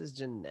 That's just his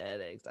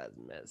genetics. That's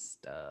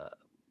messed up.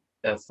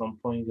 at some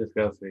point you just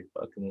gotta say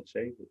fucking and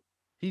shave it.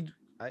 He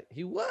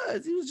he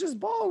was just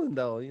balling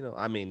though.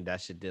 I mean that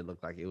shit did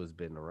look like it was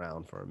been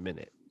around for a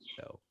minute.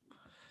 So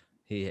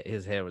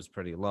his hair was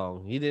pretty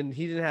long. He didn't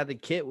have the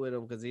kit with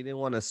him because he didn't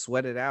want to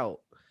sweat it out.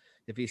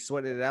 If he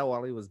sweated it out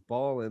while he was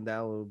balling, that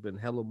would have been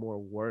hella more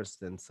worse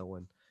than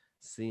someone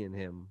seeing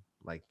him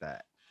like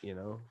that. You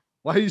know?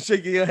 Why are you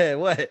shaking your head?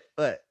 What?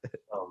 What?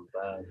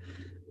 Bad.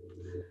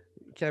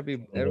 Can't be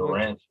And the everyone.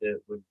 ranch shit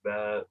was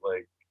bad.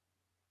 Like,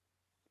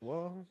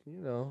 Well,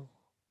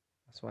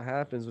 that's what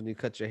happens when you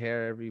cut your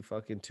hair every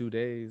fucking 2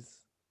 days.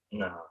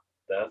 nah,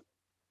 that's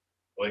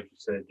like you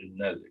said,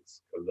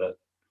 genetics. Because that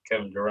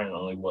Kevin Durant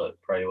only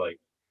what, probably like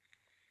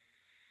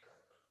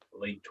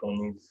late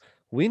 20s.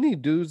 We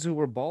need dudes who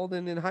were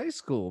balding in high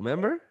school.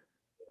 Remember?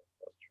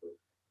 That's true.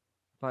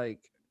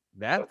 Like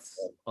That's, that's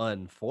that's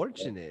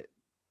unfortunate.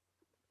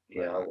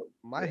 yeah, I would,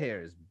 My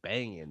hair is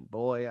banging,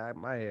 boy.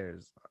 My hair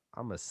is.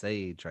 I'm a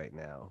sage right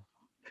now,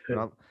 but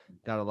yeah. I'm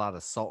got a lot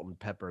of salt and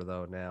pepper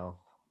though. Now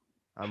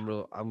I'm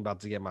about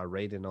to get my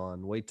rating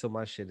on. Wait till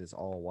my shit is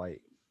all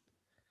white.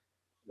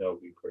 That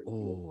would be crazy.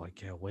 Oh, I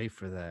can't wait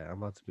for that.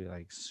 I'm about to be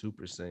like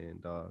Super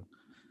Saiyan, dog.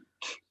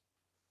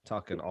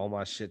 Talking all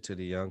my shit to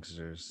the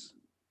youngsters.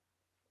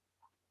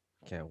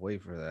 Can't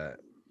wait for that.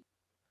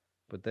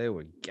 But they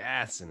were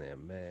gassing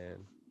him,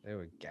 man. They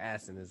were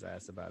gassing his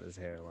ass about his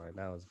hairline.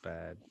 That was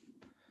bad.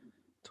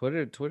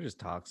 Twitter's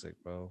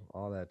toxic, bro.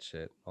 All that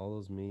shit, all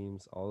those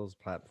memes, all those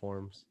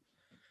platforms,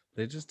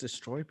 they just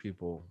destroy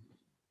people.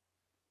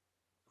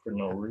 For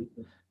no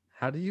reason.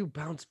 How do you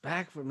bounce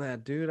back from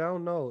that, dude? I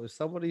don't know. If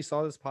somebody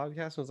saw this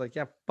podcast and was like,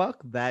 "Yeah, fuck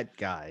that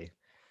guy.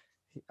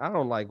 I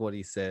don't like what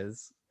he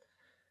says,"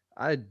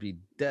 I'd be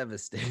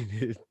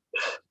devastated.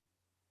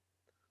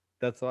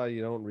 That's why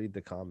you don't read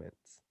the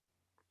comments.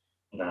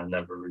 Nah, I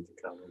never read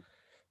the comments.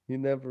 You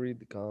never read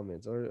the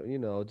comments, or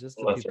just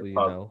the Unless they're people you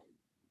positive. know.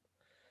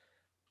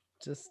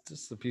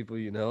 Just the people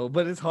you know.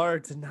 But it's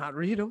hard to not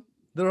read them.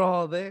 They're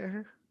all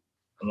there.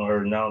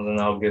 Or now and then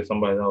I'll get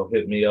somebody that'll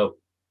hit me up,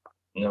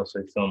 say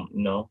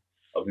something,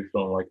 I'll be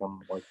feeling like I'm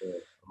like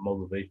a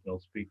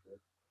motivational speaker.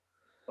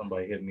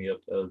 Somebody hit me up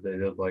the other day.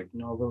 They was like,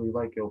 I really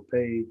like your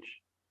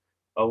page.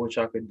 I wish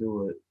I could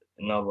do it.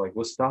 And I was like,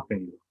 what's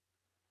stopping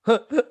you?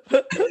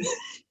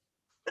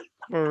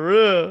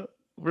 For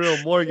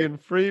real Morgan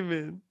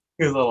Freeman.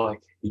 Because I'm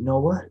like, you know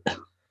what?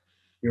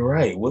 You're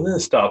right. What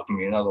is stopping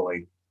me? And I was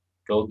like,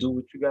 go do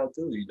what you gotta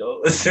do,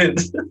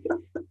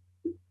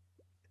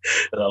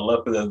 and I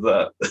left it as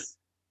that.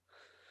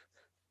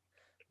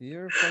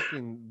 You're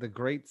fucking the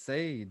great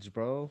sage,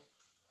 bro.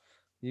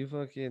 You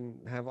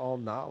fucking have all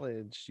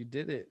knowledge. You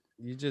did it.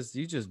 You just,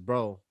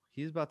 bro.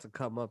 He's about to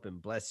come up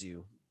and bless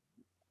you.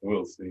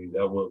 We'll see.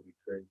 That will be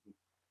crazy.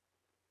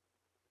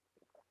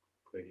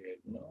 But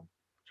yeah,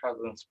 try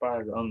to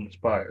inspire the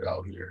uninspired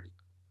out here.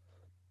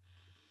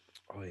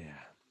 Oh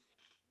yeah.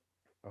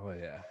 Oh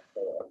yeah.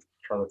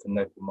 Try to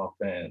connect with my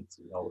fans.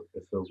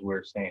 It feels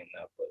weird saying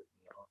that, but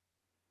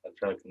I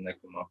try to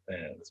connect with my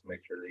fans, make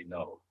sure they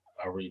know.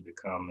 I read the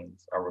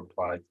comments, I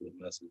reply to the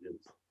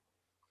messages.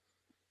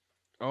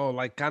 Oh,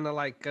 like kind of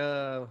like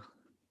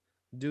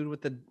dude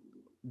with the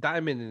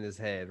diamond in his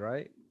head,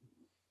 right?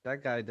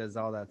 That guy does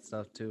all that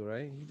stuff too,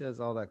 right? He does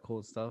all that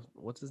cool stuff.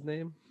 What's his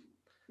name?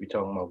 We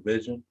talking about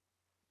vision.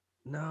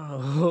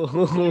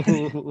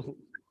 No.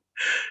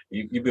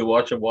 You been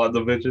watching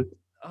WandaVision?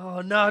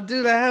 Oh no,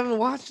 dude, I haven't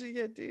watched it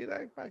yet, dude.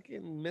 I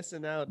fucking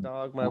missing out,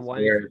 dog. My I wife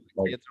swear, and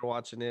like kids are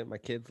watching it. My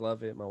kids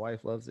love it. My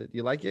wife loves it.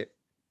 You like it?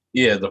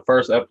 Yeah, the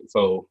first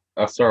episode.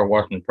 I started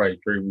watching it probably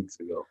 3 weeks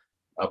ago.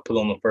 I put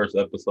on the first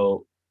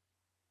episode.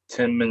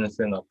 10 minutes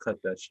in, I cut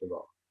that shit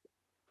off.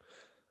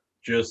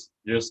 Just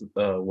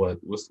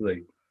what's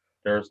today?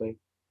 Thursday?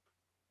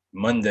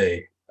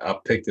 Monday, I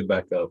picked it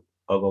back up.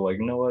 I was like,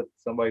 you know what?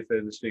 Somebody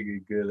said this shit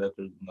get good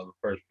after the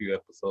first few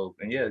episodes,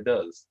 and yeah, it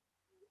does.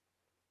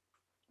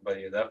 But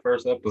yeah, that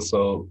first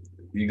episode,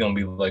 you're gonna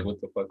be like, what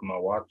the fuck am I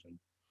watching?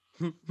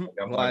 Like,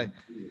 I'm not Why? gonna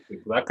do this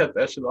because I cut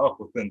that shit off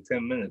within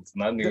 10 minutes,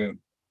 and I didn't Th- even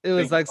It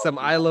was think like about some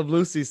it. I Love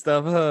Lucy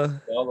stuff, huh?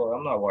 I was like,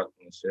 I'm not watching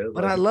this shit.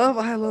 But Like,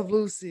 I Love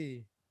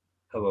Lucy.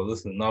 hello, this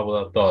is not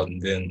what I thought.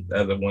 And then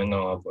as it went on,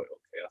 I was like,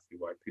 okay, I see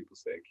why people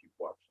say keep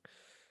watching.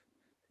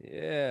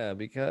 Yeah,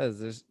 because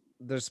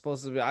there's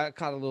supposed to be. I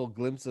caught a little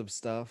glimpse of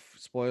stuff.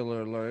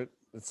 Spoiler alert!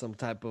 It's some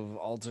type of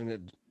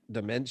alternate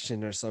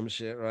dimension or some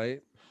shit,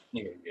 right?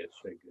 Yeah, yeah,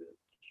 shit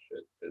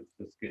good. Shit,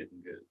 it's getting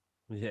good.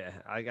 Yeah,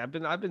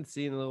 I've been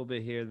seeing a little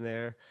bit here and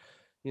there,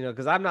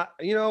 because I'm not,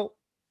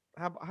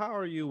 how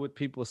are you with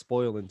people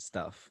spoiling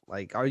stuff?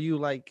 Like, are you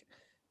like,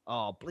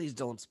 oh, please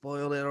don't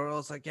spoil it or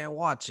else I can't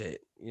watch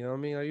it? You know what I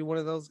mean? Are you one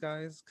of those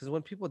guys? Because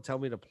when people tell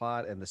me the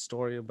plot and the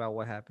story about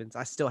what happens,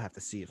 I still have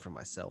to see it for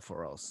myself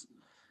or else.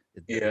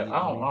 Yeah, You know what I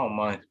I mean? don't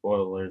mind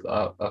spoilers.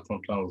 I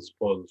sometimes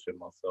spoil the shit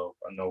myself.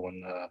 I know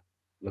when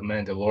The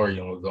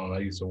Mandalorian was on, I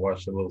used to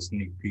watch the little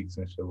sneak peeks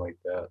and shit like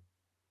that.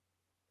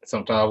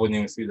 Sometimes I wouldn't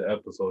even see the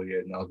episode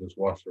yet, and I'll just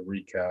watch the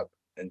recap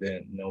and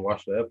then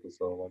watch the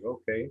episode. Like,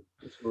 okay,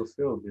 this was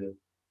still good.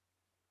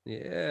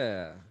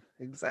 Yeah,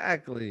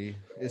 exactly.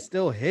 It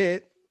still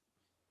hit.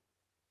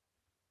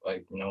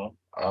 Like,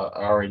 I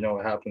already know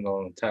what happened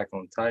on Attack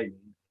on Titan.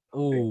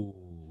 Okay,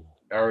 Ooh.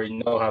 I already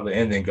know how the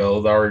ending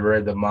goes. I already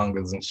read the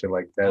mangas and shit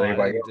like that. Oh, I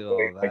Everybody didn't else do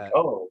all like, that.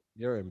 oh,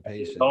 You're I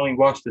impatient. only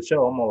watch the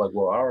show. I'm all like,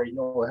 well, I already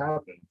know what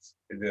happens.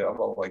 And then I'm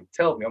all like,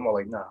 tell me. I'm all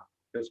like, nah,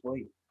 just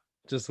wait.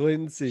 Just wait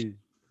and see.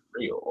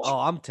 Real. Oh,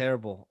 I'm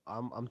terrible.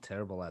 I'm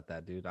terrible at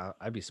that, dude.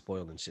 I be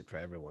spoiling shit for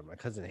everyone. My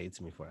cousin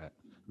hates me for that.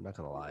 I'm not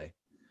gonna lie.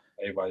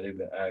 Everybody they've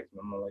been asking.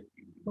 I'm like,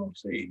 you don't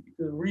say. You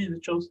can read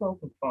it yourself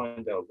and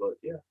find out. But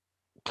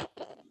yeah,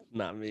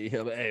 Not me.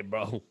 Hey,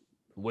 bro.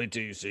 Wait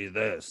till you see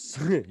this.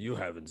 You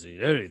haven't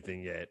seen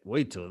anything yet.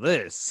 Wait till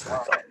this.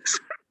 wow,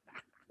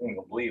 you ain't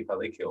gonna believe how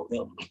they killed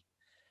him.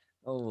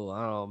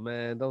 Oh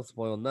man, don't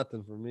spoil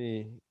nothing for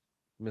me,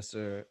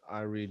 Mister.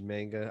 I read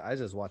manga. I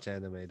just watch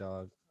anime,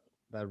 dog.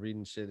 That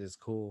reading shit is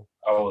cool.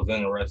 I was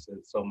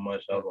interested so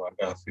much. I was like,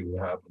 I gotta see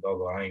what happens. I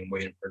was like, I ain't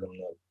waiting for them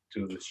to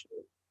do this shit.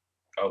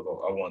 I was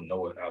like, I want to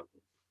know what happened.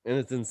 And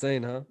it's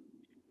insane, huh?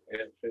 Yeah,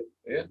 shit.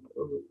 Yeah,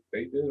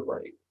 they did it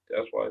right.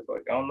 That's why it's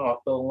like I don't know. I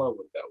fell in love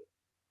with that one.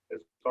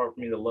 It's hard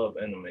for me to love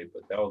anime,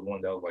 but that was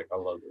one that was like I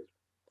love this.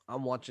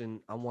 I'm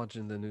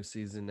watching the new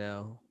season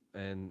now,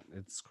 and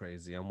it's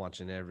crazy. I'm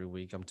watching every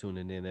week. I'm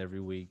tuning in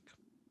every week,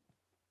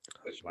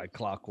 This like was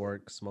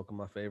clockwork, smoking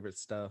my favorite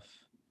stuff,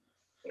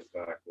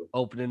 exactly.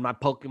 opening my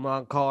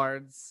Pokemon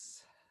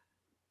cards.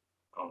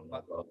 I don't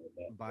know But about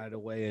that. by the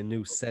way, a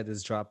new set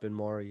is dropping,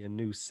 Maury. A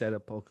new set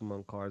of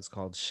Pokemon cards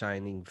called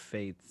Shining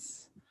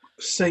Fates.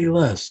 Say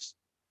less.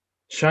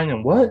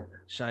 Shining what?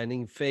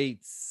 Shining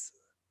Fates.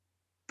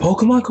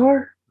 Pokemon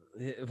card?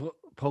 I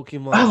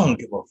Pokemon. don't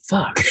give a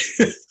fuck.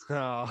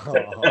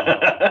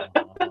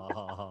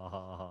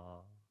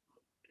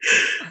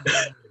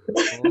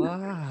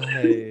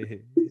 Why?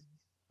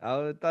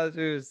 Thought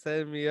you were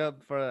setting me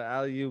up for an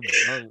alley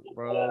dunk,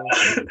 bro.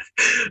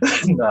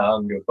 Nah, I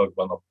don't give a fuck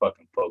about no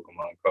fucking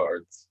Pokemon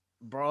cards.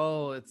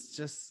 Bro, it's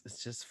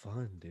just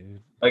fun,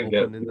 dude. I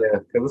get, Opening the yeah,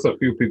 because there's a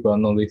few people I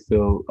know they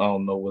still, I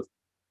don't know what's,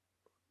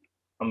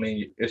 I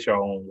mean, it's your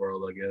own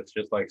world, I guess.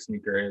 Just like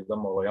sneakerheads,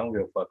 I'm like, I don't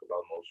give a fuck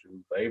about no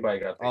shoes. But everybody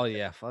got their Oh thing.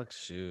 yeah, fuck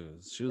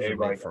shoes. Shoes are made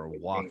Everybody got for their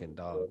thing. walking,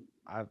 dog.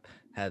 I've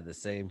had the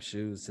same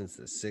shoes since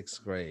the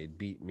sixth grade.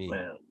 Beat me.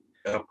 Man,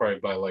 I'll probably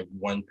buy like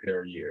one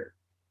pair a year.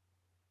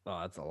 Oh,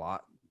 that's a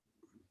lot.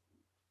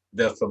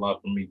 That's a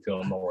lot for me too.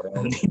 I'm like, I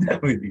don't need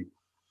that many.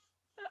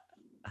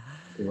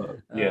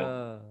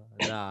 Yeah,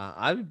 Nah,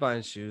 I be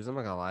buying shoes. I'm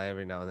not gonna lie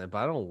every now and then, but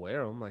I don't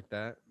wear them like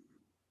that.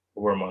 I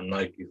wear my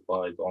Nike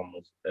slides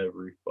almost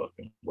every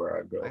fucking where I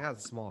I go.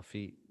 got small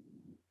feet.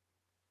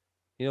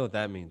 You know what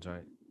that means,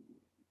 right?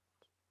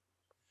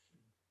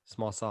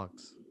 Small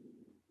socks.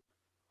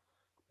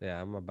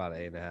 Yeah, I'm about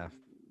 8.5.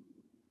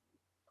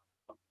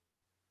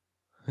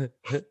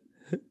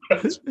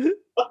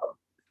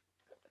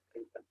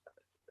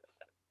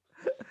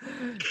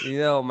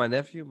 My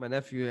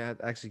nephew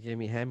actually gave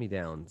me hand me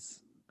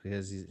downs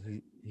because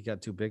he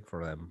got too big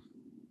for them.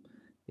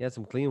 He had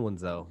some clean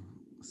ones though,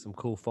 some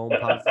cool foam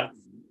posits,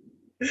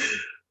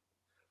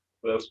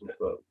 That's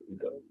what's up. You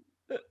know?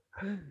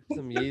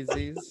 some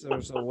Yeezys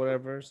or some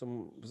whatever,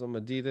 some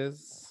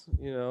Adidas,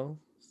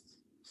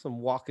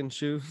 some walking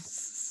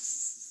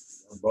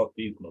shoes. I bought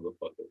these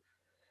motherfuckers.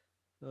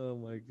 Oh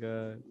my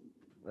god,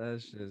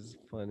 that's just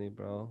funny,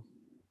 bro.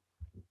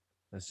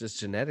 That's just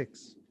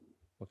genetics.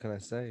 What can I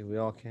say? We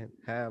all can't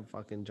have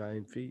fucking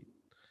giant feet.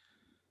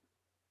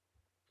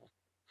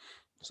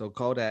 So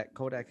Kodak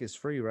is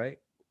free, right?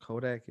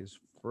 Kodak is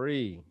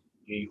free.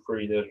 E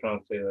Free, they're trying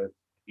to say that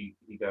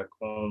he got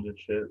cloned and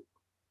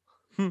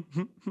shit.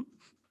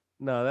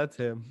 No, that's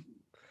him.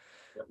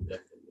 That's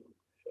definitely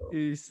so.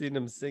 You seen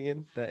him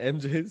singing that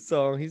MJ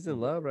song? He's in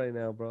love right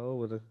now, bro.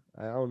 With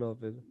I don't know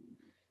if it's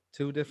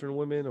two different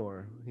women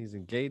or he's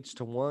engaged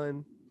to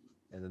one,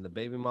 and then the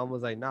baby mom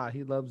was like, "Nah,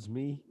 he loves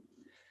me."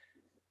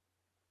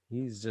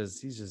 He's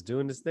just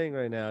doing his thing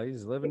right now.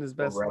 He's living his So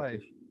best rappers,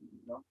 life. you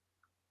know?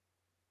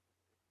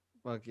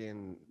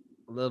 Fucking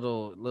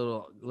little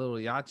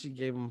Yachi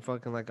gave him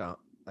fucking like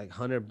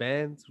 100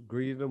 bands.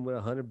 Greeted him with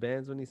 100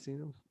 bands when he seen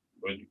him.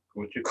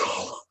 What you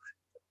call?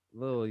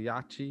 Little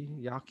Yaki.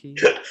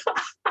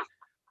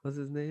 What's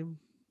his name?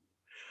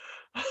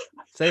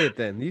 Say it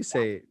then. You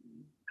say it.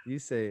 You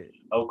say it.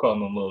 I'll call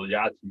him Lil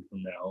Yachty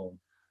from now on.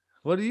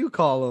 What do you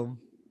call him?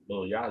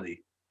 Lil Yachty,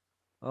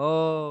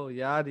 Oh,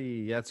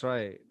 Yachty. That's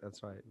right.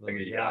 like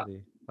Little a yacht,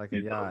 Yachty. Like a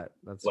you know, yacht.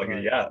 That's like a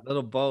right. yacht.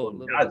 Little boat.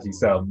 Lil Little Yachty boat.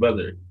 sound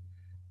better.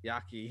 Lil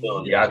Yaki.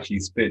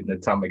 Yachty spitting the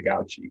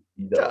Tamagotchi,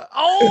 you know.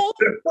 Oh,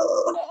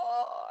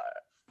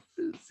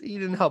 it's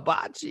eating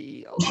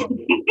hibachi.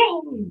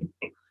 Oh.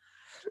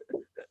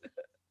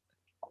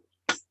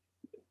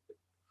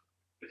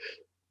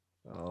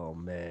 Oh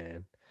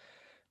man.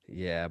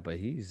 Yeah, but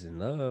he's in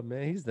love,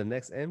 man. He's the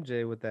next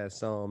MJ with that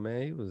song,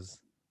 man. He was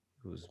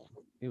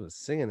he was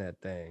singing that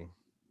thing.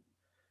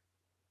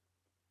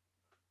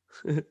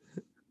 I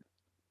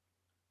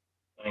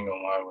ain't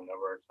gonna lie,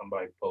 whenever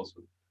somebody posts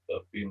a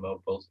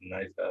female posts a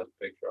nice ass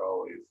picture,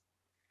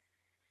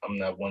 I'm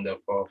that one that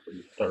falls for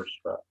the thirst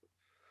trap.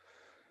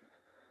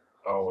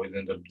 I always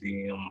end up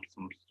DM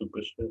some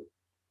stupid shit.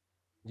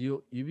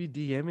 You be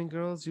DMing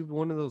girls? You be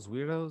one of those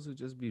weirdos who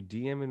just be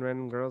DMing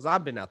random girls?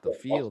 I've been out the I'll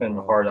field, send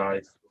bro. hard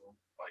eyes to them.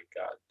 Like,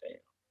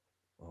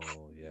 god damn.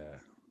 Oh yeah.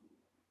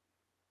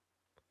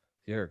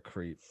 You're a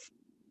creep.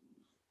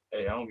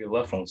 Hey, I don't get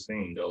left on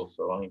scene though,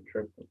 so I ain't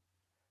tripping.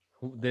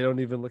 They don't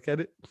even look at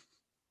it.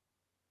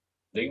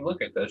 They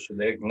look at that shit,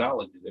 they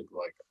acknowledge it. They be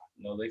like,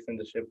 no, they send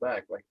the shit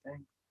back. Like,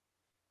 dang.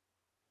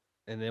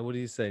 And then what do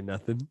you say?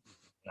 Nothing.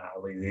 Nah,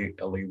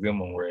 I leave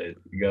them on red.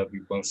 You gotta be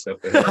one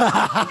step ahead.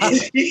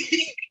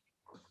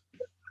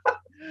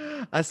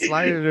 I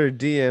slide in her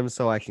DM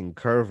so I can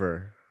curve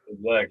her.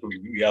 Exactly.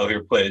 You out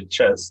here playing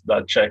chess,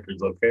 not checkers,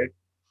 okay?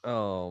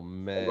 Oh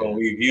I'm gonna man.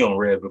 leave you on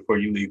red before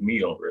you leave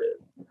me on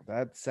red.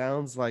 That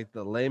sounds like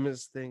the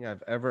lamest thing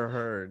I've ever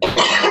heard.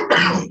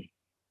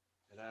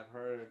 And I've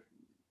heard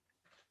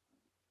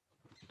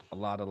a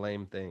lot of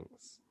lame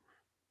things.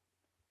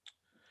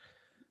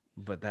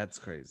 But that's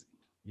crazy.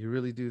 You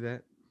really do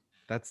that?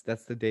 That's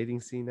the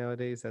dating scene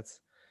nowadays. That's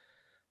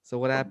so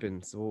what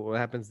happens? What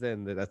happens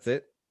then? That's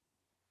it?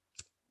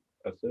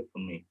 That's it for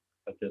me.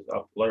 I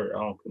flirt, I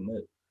don't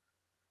commit.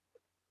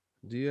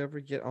 Do you ever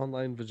get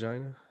online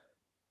vagina?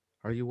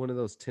 Are you one of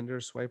those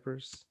Tinder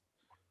swipers?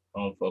 I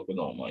don't fuck with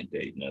online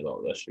dating at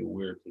all. That shit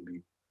weird to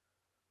me.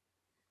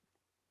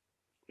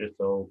 Just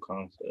the whole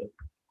concept.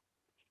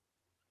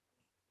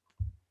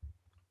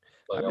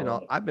 Like I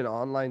want to. I've been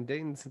online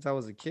dating since I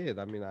was a kid.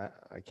 I mean, I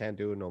can't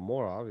do it no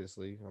more.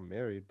 Obviously, I'm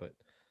married,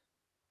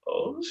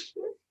 Oh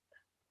shit.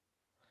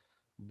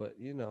 but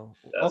you know,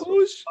 That's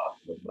what I'm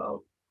talking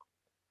about.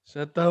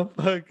 shut the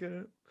fuck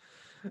up.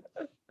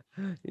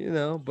 You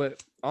know,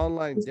 but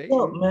online What's up,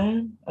 dating.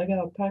 man? I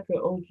got a pack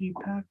of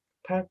OG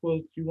pack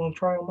with you wanna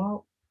try them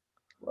out?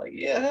 Like,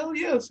 yeah, hell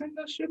yeah, send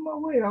that shit my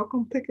way. I'll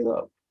come pick it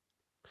up.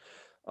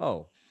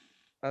 Oh,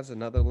 that's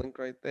another link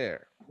right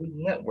there. We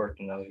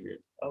networking out here.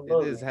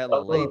 It is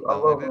hella late I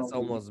though, and love it's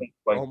when we think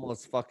like this.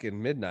 almost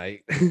fucking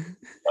midnight.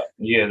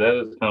 Yeah, that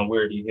is kind of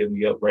weird. He hit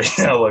me up right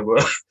now. Like,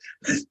 what?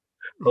 he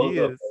Hold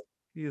up. is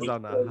he is What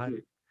on you a gotta high.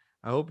 do?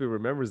 I hope he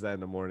remembers that in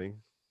the morning.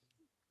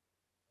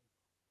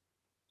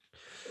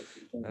 What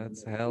you saying?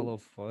 That's hella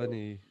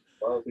funny.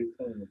 Why is he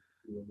saying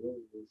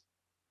it?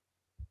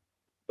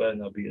 Better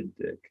not be a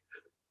dick.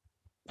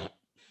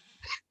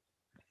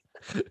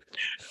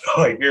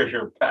 Like, here's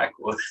your pack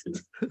list.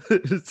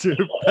 It's your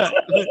pack.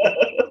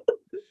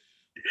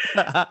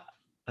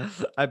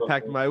 I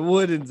packed my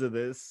wood into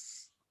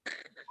this.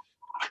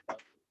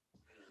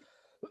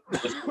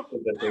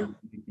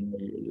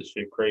 This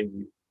shit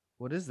crazy.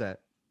 What is that?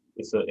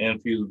 It's an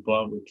infused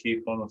blunt with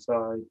Keith on the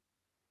side.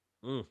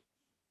 Mm.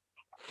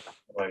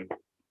 Like,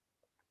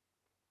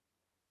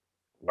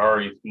 I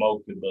already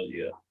smoked it, but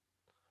yeah.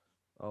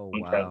 Oh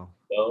I'm trying to wow.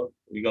 tell.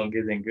 We gonna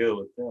get in good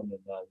with them, and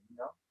you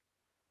know,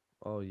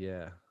 Oh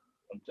yeah.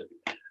 I'm,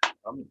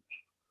 t-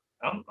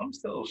 I'm, I'm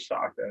still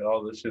shocked at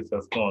all this shit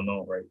that's going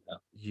on right now.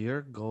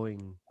 You're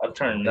going I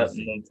turned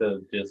nothing crazy.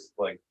 into just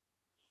like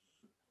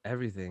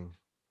Everything.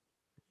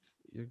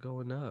 You're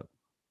going up.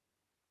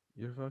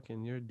 You're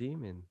a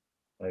demon.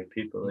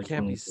 people You like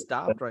can't be me.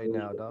 stopped right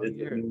now, dog.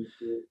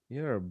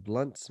 You're a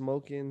blunt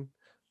smoking,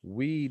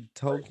 weed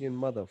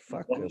toking Let me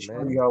motherfucker, show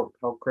man. you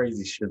how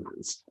crazy shit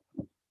is.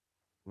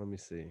 Let me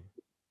see.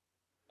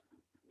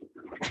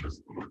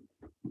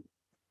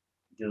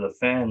 Did a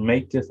fan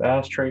make this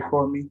ashtray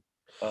for me?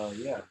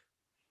 Yeah,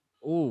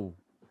 Ooh,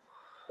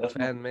 that's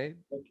my fan made.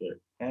 picture.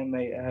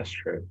 Handmade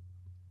ashtray,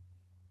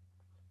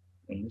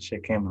 and this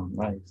shit came out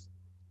nice.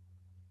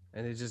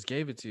 And they just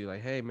gave it to you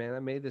like, hey man, I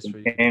made this He for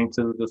you. came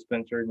to the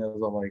dispensary and it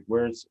was all like,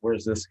 "Where's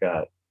this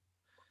guy?"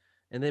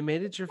 And they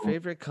made it your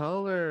favorite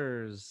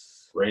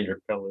colors.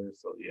 Raider colors.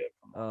 So yeah,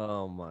 come on.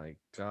 Oh my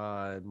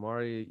God,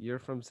 Mari, you're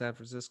from San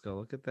Francisco.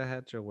 Look at the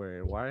hat you're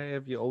wearing. Why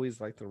have you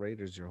always liked the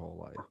Raiders your whole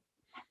life?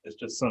 It's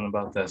just something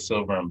about that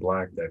silver and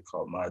black that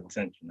caught my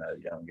attention at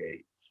a young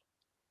age.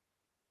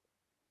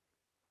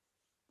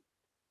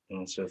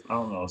 And it's just I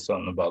don't know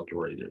something about the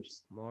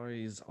Raiders.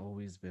 Mari's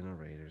always been a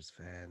Raiders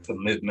fan.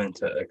 Commitment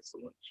to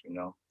excellence.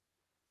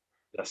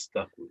 That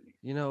stuck with me.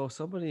 You know,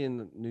 somebody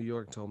in New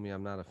York told me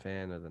I'm not a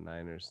fan of the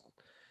Niners.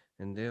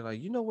 And they're like,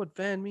 you know what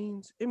fan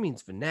means? It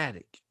means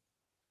fanatic.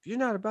 If you're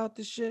not about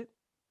this shit,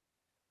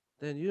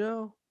 then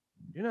you're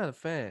not a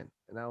fan.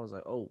 And I was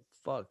like, oh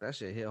fuck, that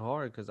shit hit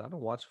hard because I don't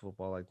watch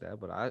football like that.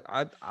 But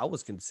I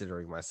was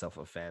considering myself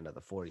a fan of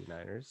the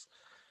 49ers.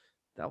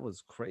 That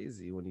was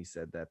crazy when he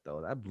said that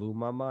though. That blew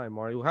my mind,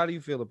 Mario. How do you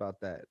feel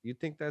about that? You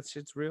think that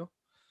shit's real?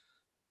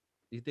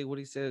 You think what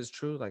he said is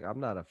true? Like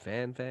I'm not a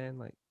fan.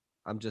 Like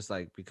I'm just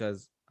like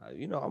because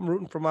I'm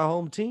rooting for my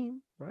home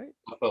team, right?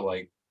 I felt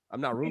like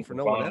I'm not me rooting and for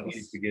no one Devon, we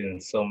used to else. get in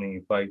so many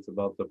fights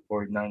about the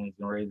 49ers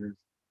and Raiders.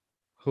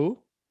 Who?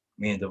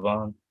 Me and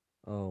Devon,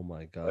 Oh my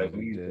like god, we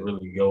you used to did.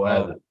 really go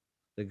at Oh, it.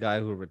 the guy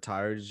who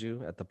retired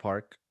you at the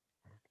park,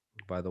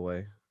 by the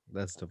way.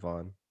 That's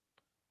Devon.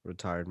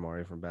 Retired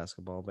Mario from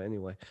basketball. But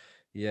anyway,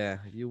 yeah,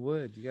 you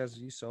would. You guys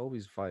used to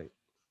always fight.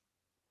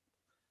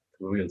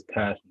 We was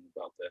passionate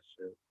about that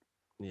shit.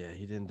 Yeah,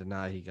 he didn't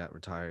deny he got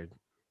retired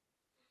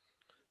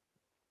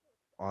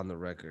on the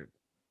record.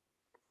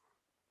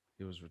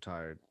 He was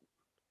retired.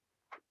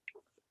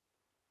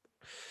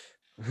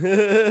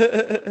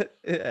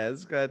 Yeah,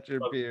 scratch your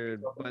What we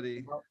beard, talking buddy.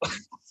 about?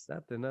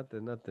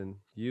 Nothing.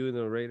 You and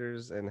the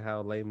Raiders and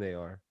how lame they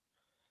are.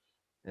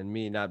 And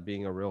me not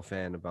being a real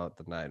fan about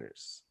the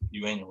Niners.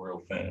 You ain't a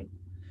real fan.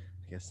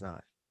 I guess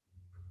not.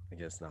 I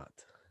guess not.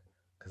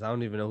 Because I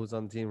don't even know who's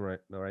on the team right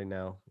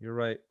now. You're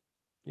right.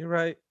 You're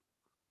right.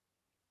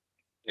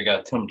 They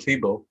got Tim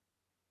Tebow.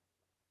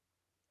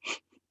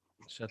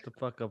 Shut the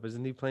fuck up.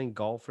 Isn't he playing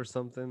golf or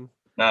something?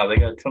 Nah, they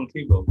got Tim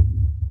Tebow,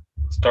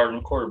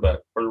 starting quarterback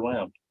for the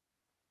Rams.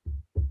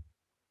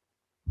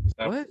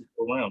 San What?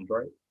 Francisco Rams,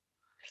 right?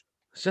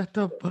 Shut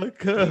the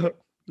fuck Yeah. up.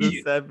 The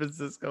Yeah. San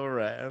Francisco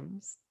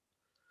Rams.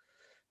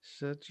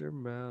 Shut your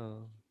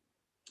mouth.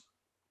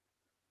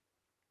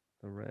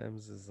 The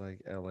Rams is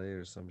like LA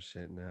or some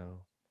shit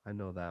now. I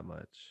know that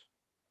much.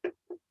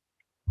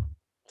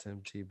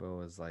 Tim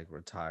Tebow is like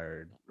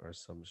retired or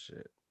some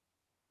shit.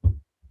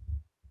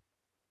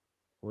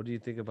 What do you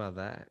think about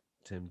that,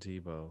 Tim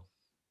Tebow?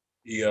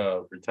 He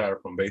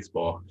retired from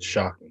baseball.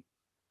 Shocking.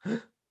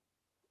 The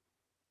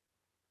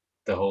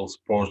whole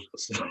sports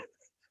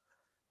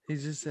He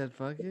just said,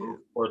 fuck it.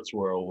 sports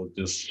world was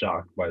just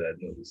shocked by that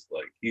news.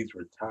 Like he's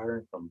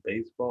retiring from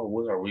baseball.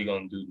 What are we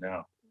gonna do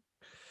now?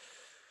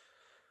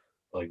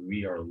 Like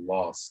we are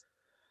lost.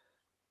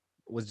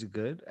 Was he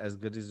good? As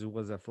good as he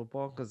was at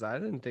football? Because I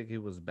didn't think he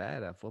was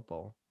bad at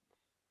football.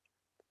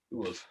 It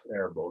was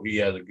terrible. He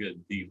had a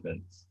good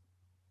defense.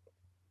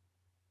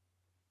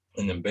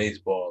 And in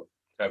baseball,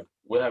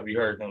 what have you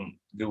heard him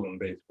do in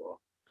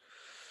baseball?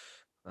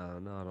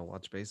 No, I don't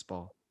watch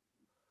baseball.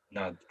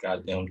 Not the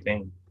goddamn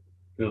thing.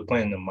 He was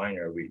playing the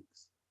minor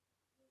leagues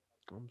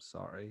I'm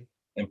sorry.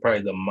 and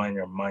probably the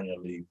minor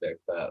leagues at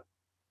that.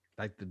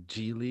 Like the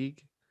G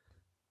League?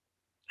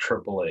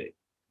 Triple A,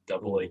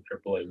 double A, Ooh.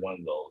 triple A, one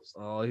of those.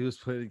 Oh, he was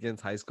playing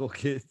against high school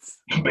kids.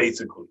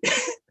 Basically,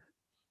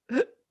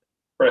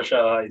 fresh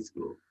out of high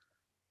school.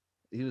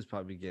 He was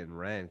probably getting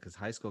ran because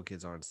high school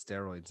kids are on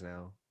steroids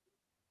now.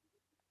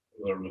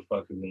 Whatever the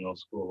fuck is in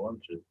those school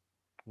lunches.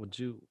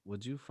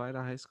 Would you fight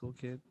a high school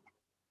kid?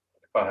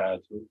 If I had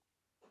to,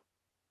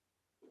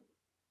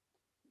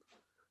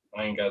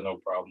 I ain't got no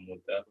problem with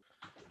that.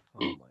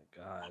 Oh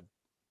my god.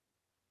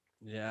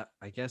 Yeah,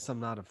 I guess I'm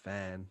not a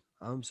fan.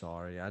 I'm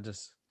sorry. I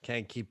just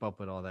can't keep up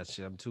with all that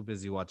shit. I'm too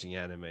busy watching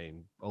anime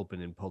and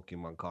opening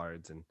Pokemon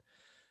cards and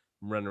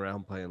running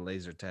around playing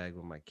laser tag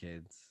with my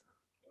kids.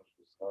 That's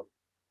what's up.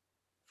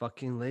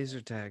 Fucking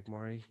laser tag,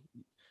 Mari.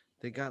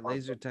 They got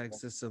laser tag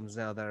systems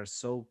now that are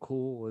so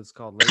cool. It's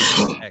called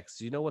Laser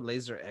X. You know what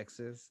Laser X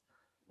is?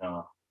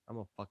 Nah, I'm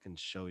gonna fucking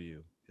show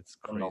you. It's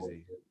I don't know what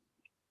crazy. it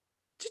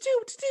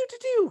To-do, to-do,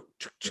 to-do.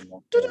 is.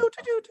 To-do,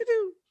 to-do,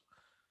 to-do.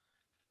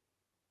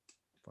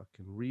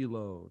 Fucking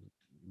reload.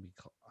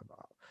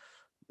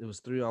 It was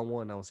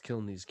 3-on-1. I was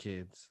killing these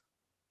kids.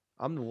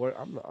 I'm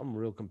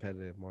real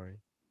competitive, Mari.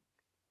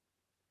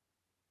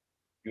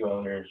 You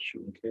out there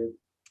shooting kids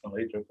on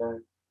laser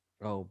tag?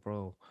 Oh,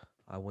 bro.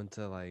 I went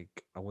to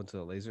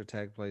a laser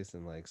tag place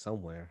in like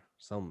somewhere,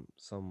 some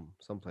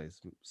place,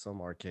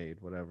 some arcade,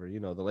 whatever. You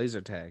know, the laser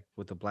tag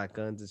with the black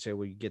guns and shit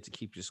where you get to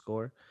keep your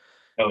score.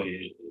 Oh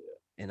yeah,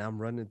 And I'm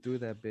running through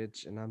that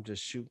bitch and I'm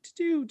just shoot to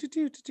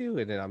do.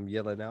 And then I'm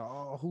yelling out,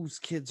 oh, whose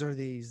kids are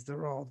these?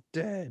 They're all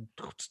dead.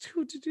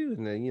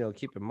 And then,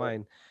 keep in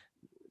mind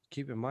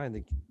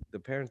the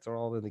parents are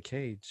all in the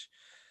cage.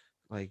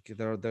 Like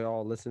they're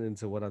all listening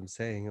to what I'm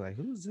saying. Like,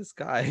 who's this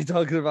guy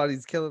talking about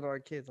he's killing our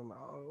kids? I'm like,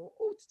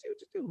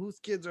 whose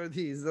kids are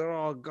these? They're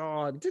all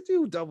gone.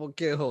 Double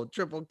kill,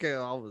 triple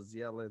kill. I was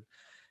yelling,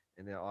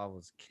 and then I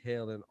was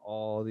killing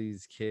all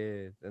these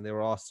kids, and they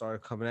were all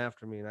started coming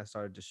after me, and I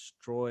started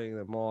destroying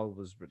them all. It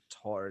was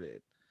retarded.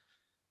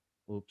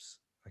 Oops,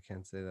 I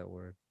can't say that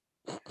word.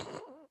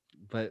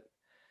 But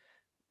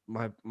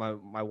my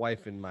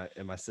wife and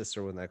my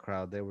sister were in that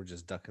crowd. They were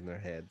just ducking their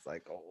heads,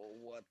 like, oh,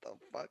 what the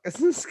fuck is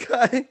this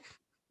guy?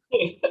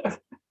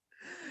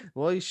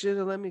 Well, you should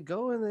have let me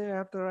go in there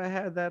after I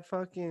had that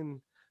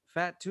fucking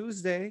Fat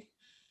Tuesday.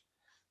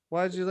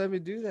 Why'd you let me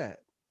do that?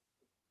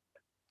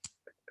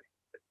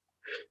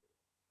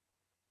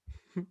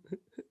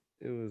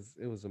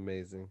 It was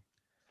amazing.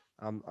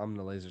 I'm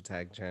the laser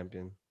tag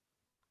champion.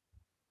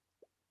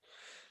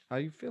 How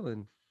you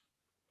feeling?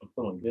 I'm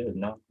feeling good.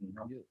 Nothing.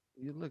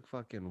 You look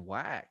fucking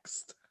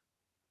waxed.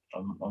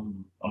 I'm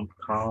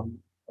calm.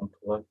 I'm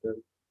collected.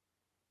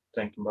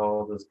 Thinking about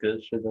all this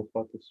good shit that's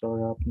about to start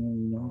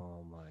happening.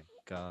 Oh my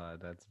god,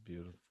 that's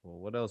beautiful.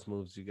 What else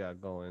moves you got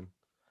going?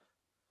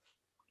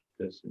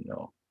 Just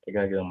I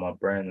gotta get on my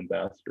brand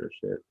ambassador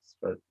shit.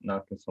 Start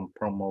knocking some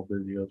promo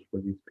videos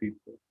for these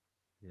people.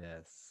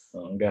 Yes.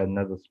 Got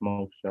another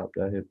smoke shop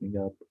that hit me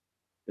up.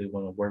 They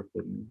want to work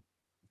with me,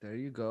 There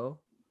you go.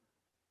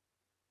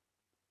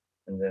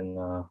 and then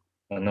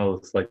I know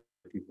it's like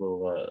these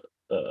little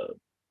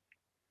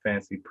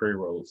fancy pre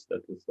rolls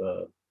that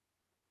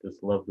this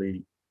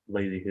lovely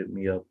lady hit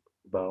me up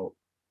about.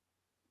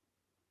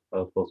 I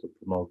was supposed to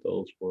promote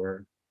those for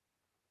her.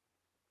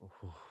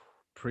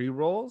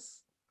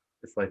 Pre-rolls?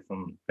 It's like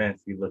some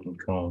fancy looking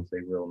cones. They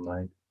real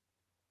nice.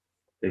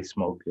 They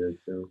smoke good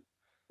too.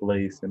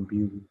 Blaze and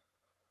beauty.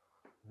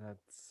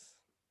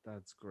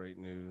 That's great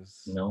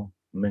news.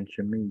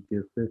 Mention me,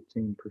 get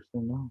 15%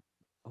 off.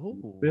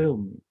 You Oh, feel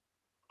me?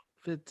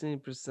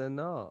 15%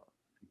 off.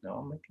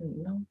 I'm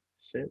making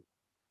shit.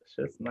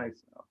 Shit's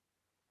nice now.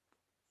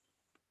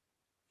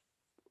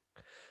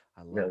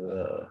 I Got love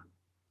it.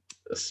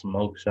 a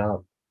smoke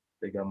shop.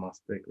 They got my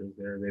stickers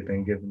there. They've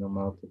been giving them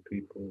out to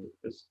people.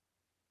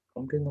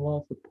 I'm getting a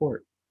lot of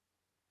support.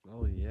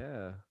 Oh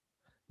yeah.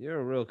 You're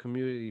a real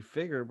community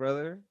figure,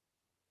 brother.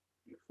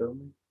 You feel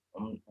me?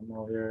 I'm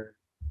out here.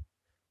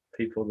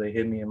 People they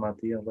hit me in my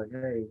DM like,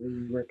 hey, what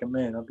do you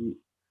recommend? I'll be,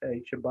 hey,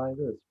 you should buy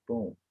this.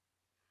 Boom.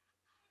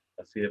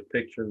 I see a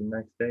picture the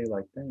next day,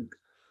 like, thanks.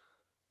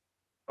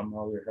 I'm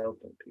out here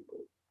helping people,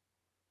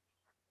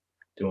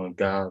 doing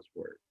God's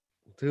work.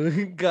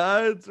 Doing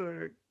God's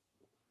work.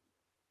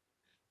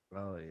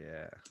 Oh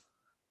yeah.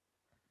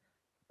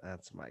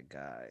 That's my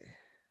guy.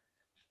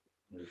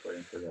 I'm just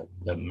waiting for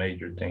that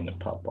major thing to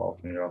pop off,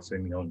 and y'all see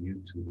me on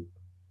YouTube.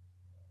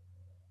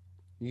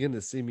 You're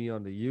gonna see me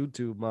on the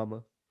YouTube,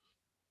 mama.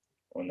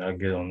 When I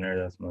get on there,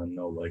 that's when I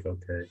know, like,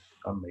 okay,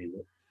 I made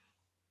it.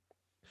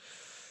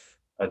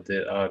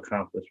 I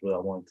accomplished what I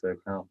wanted to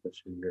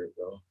accomplish a year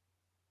ago.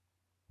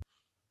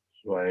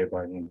 That's why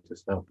everybody needs to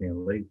stop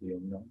being lazy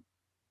and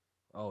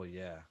Oh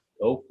yeah.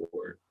 go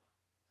for it.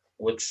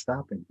 What's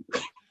stopping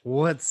you?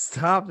 What's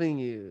stopping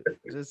you?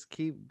 Just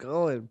keep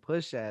going.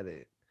 Push at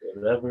it.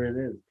 Whatever it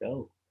is,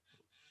 go.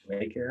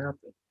 Make it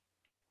happen.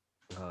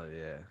 Oh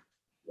yeah.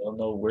 You don't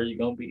know where you're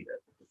gonna be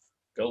at. Just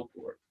go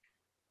for it.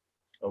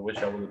 I wish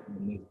I would have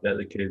been this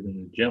dedicated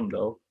in the gym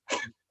though.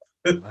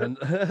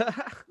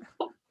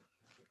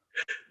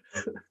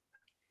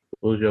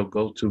 What was your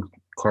go-to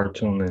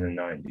cartoon in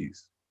the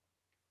 '90s?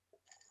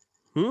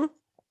 Hmm?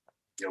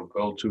 Your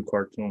go-to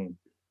cartoon.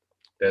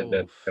 That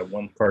that Oh, that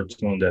one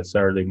cartoon that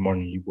Saturday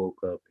morning you woke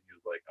up and you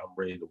was like, I'm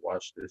ready to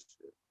watch this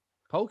shit.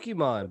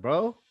 Pokemon,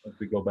 bro. Once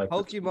we go back to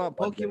school on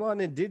Monday,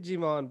 Pokemon and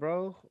Digimon,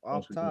 bro.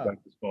 once Off we go top.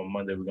 back to school on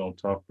Monday, we're gonna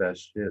talk that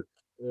shit.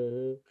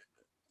 Mhm.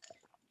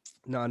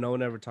 No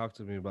one ever talked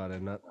to me about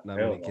it. Not Hell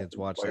many no, kids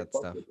watch why that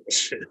fuck stuff. with that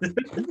shit?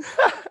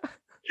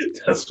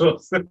 That's what I'm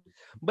saying.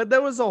 But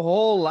there was a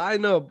whole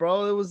lineup,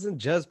 bro. It wasn't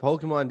just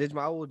Pokemon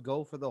Digimon. I would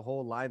go for the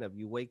whole lineup.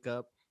 You wake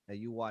up and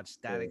you watch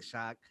Static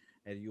Shock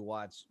and you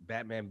watch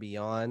Batman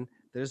Beyond.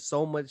 There's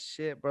so much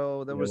shit,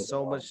 bro. There was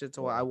so much shit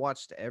to watch. I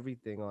watched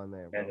everything on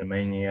there, bro.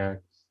 Animaniacs.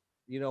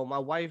 You know, my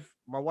wife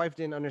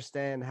didn't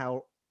understand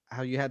how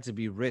you had to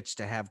be rich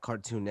to have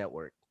Cartoon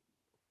Network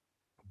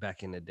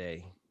back in the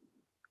day.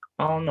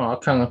 I don't know. I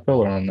kind of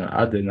fell on that.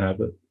 I didn't have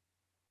it.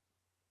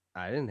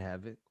 I didn't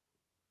have it.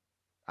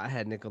 I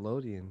had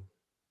Nickelodeon.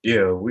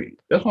 Yeah,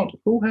 That's one.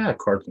 Who had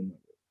Cartoon Network?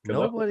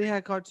 Because Nobody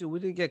had Cartoon. We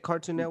didn't get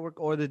Cartoon Network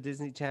or the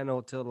Disney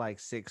Channel till like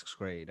sixth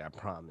grade. I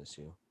promise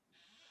you.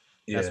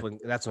 yeah,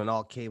 That's when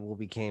all cable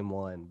became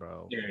one,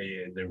 bro.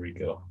 yeah. There we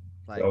go.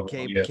 Like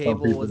Yeah, some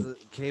people.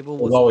 cable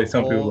There's was a always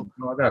some people. whole Like,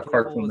 no, I got cable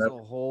Cartoon was a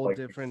Network. whole Like,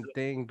 different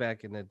thing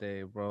back in the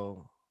day,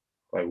 bro.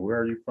 where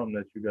are you from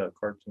that you got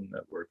Cartoon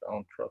Network? I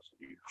don't trust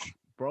you.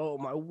 Bro,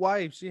 my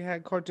wife, she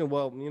had Cartoon.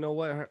 Well, you know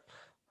what?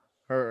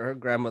 Her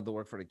grandmother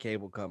worked for the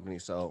cable company,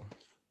 so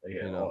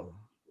Yeah, you know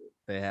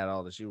they had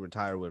all the. She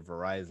retired with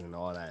Verizon,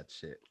 all that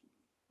shit.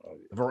 oh,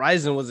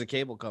 Verizon was a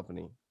cable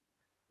company,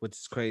 which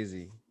is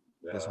crazy.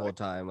 yeah. This whole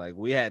time, like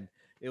we had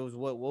It was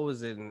what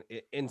was it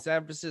in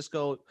San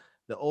Francisco?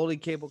 The only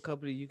cable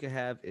company you can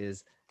have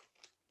is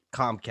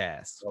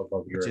Comcast, I was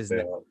about to which get is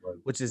there, like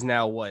which is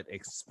now what,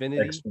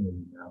 Xfinity?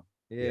 Xfinity now.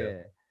 Yeah.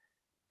 Yeah,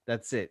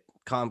 that's it.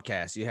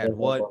 Comcast. You Yeah, I had was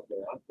what? about to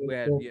say, I think We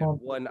had so, you had Tom.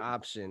 one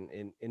option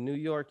in New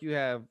York. You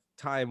have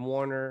Time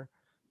Warner.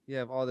 You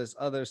have all this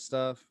other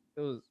stuff.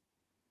 It was,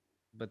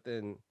 but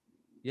then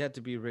you had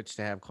to be rich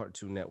to have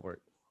Cartoon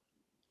Network.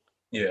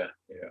 Yeah,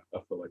 yeah. I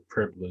feel like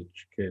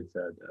privileged kids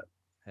had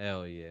that.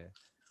 Hell yeah.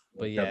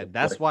 But Like got yeah, the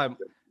that's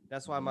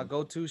why my Mhm.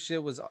 go-to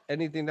shit was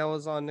anything that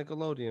was on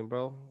Nickelodeon,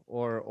 bro,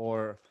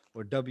 or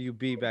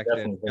WB back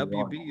then. Definitely Hey WB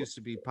Arnold. used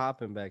to be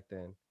popping back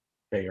then.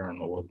 Hey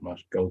Arnold was my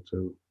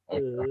go-to. I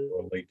can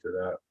relate to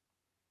that.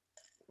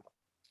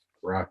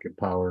 Rocket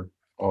Power.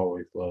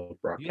 Always loved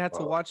Rocket You had to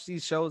Power. watch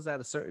these shows at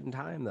a certain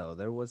time though.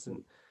 There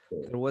wasn't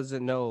So, there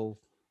wasn't no,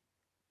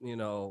 you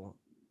know,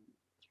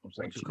 I'm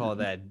saying, what you call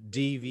that,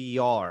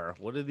 DVR.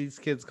 What do these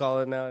kids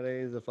call it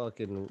nowadays? A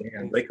fucking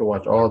damn, they could watch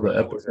instant all the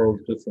recorder.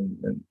 episodes just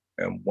in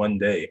one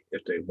day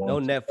if they No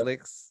want to.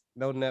 Netflix,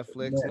 no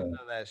Netflix, none Man,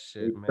 of that we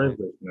shit, man.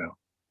 privileged now.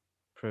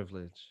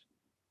 Privilege.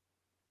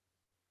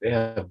 They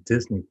have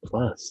Disney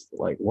Plus.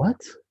 Like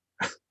what?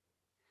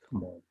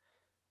 Come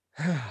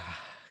on.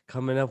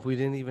 Coming up, we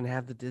didn't even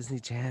have the Disney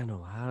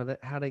Channel.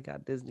 How they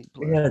got Disney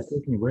They Plus? had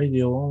Disney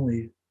Radio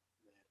only.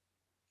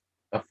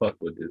 I fuck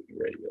with Disney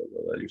Radio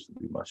though. That used to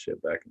be my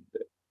shit back in the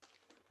day.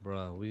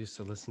 Bro, we used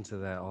to listen to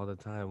that all the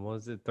time. What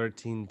was it?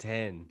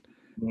 1310.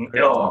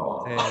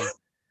 Oh, 1310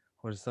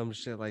 or some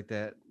shit like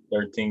that.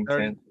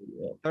 1310.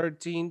 Yeah.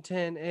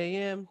 1310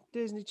 a.m.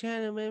 Disney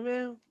Channel,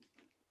 man.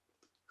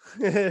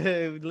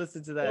 We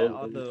listen to that Those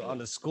on days,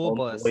 the school on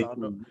the bus way to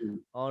the zoo,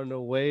 on the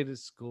way to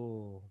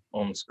school.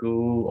 on the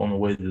school, on the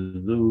way to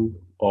the zoo,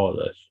 all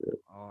that shit.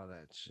 All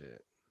that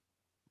shit.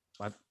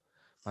 My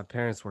my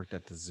parents worked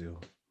at the zoo.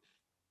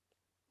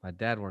 My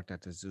dad worked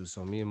at the zoo,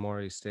 so me and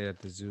Maury stayed at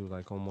the zoo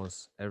like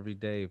almost every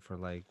day for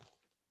like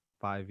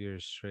 5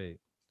 years straight.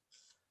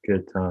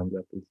 Good times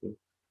at the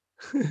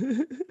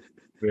zoo.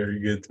 Very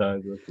good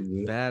times at the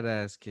zoo.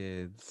 Badass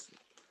kids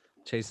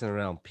chasing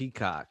around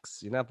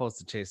peacocks. You're not supposed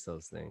to chase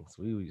those things.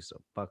 We used to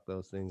fuck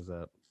those things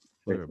up.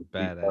 We were Chasing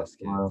badass peacocks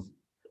around, kids.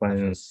 I playing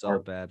in feel the so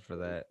park, bad for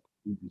that.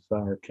 eating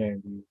sour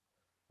candy.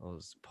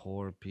 Those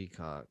poor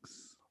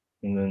peacocks.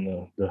 And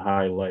then the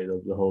highlight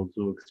of the whole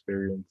zoo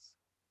experience,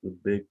 the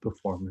big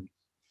performance.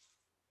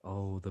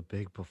 Oh, the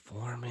big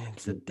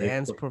performance, the The big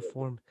dance performance.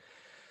 perform.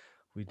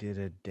 We did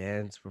a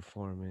dance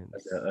performance.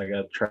 I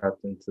got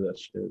trapped into that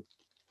shit.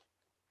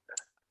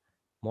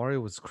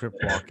 Mario was crip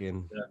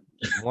walking.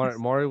 Yeah.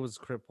 Mario was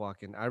crip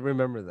walking. I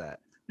remember that.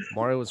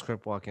 Mario was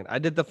crip walking. I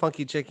did the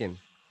funky chicken.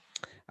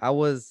 I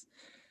was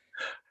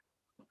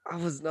I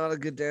was not a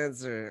good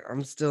dancer.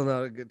 I'm still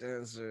not a good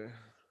dancer.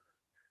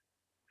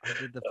 I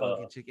did the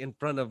funky Uh, chick in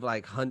front of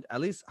like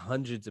at least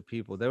hundreds of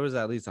people. There was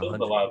at least there was a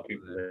 100 lot of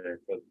people people there. there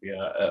because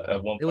yeah,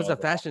 at one It was point I a was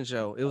like, fashion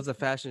show. It was a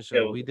fashion yeah, show.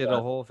 it was We a did a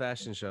fast. whole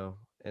fashion show,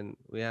 and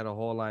we had a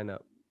whole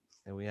lineup,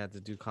 and we had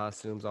to do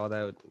costumes, all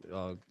that,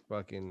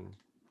 fucking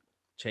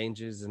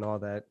changes and all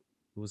that.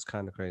 It was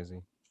kind of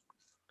crazy.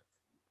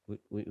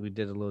 We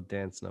did a little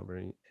dance number,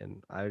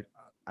 and I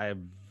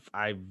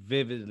I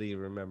vividly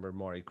remember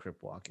Maury crip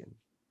walking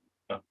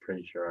I'm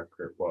pretty sure I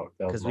crip walked.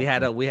 That was because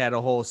my we had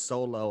a whole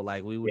solo,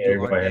 like we would yeah.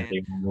 do our Everybody had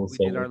dance. their own little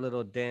We did our solo.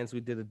 little dance. We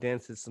did a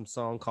dance to some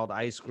song called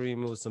Ice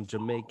Cream. It was some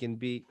Jamaican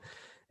beat,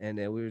 and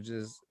then we were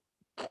just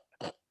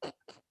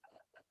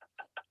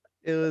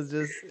it was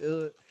just it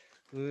was,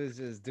 we was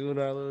just doing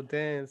our little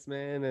dance,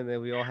 man, and then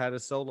we all had a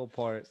solo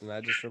part, and I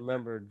just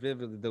remembered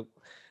vividly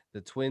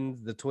the twins,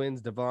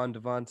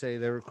 Devontae,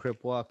 they were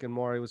crip walking.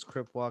 Maury was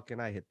crip walking.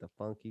 I hit the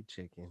funky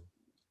chicken.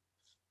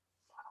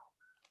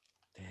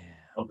 Damn.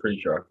 I'm pretty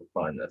sure I could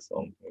find that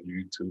song on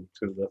YouTube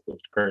too. That's the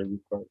crazy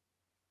part.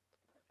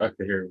 I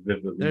could hear it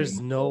vividly in There's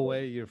my no head.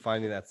 way you're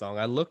finding that song.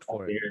 I looked I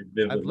for could it. hear it I've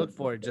vividly looked in my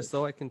for it head. just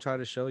so I can try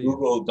to show you.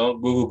 Google,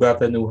 don't Google got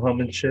that new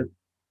humming shit?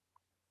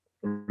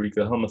 Where you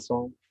can hum a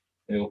song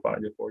and it'll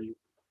find it for you.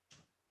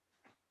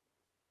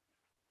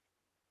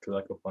 Cause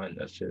I could find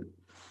that shit.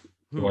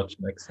 Hmm. Watch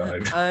next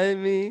time. I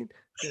mean,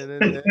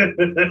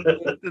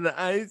 the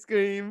ice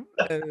cream.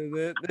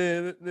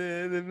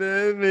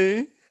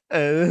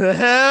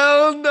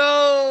 Hell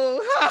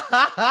no!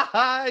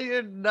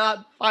 You're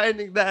not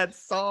finding that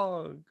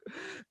song.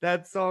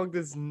 That song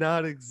does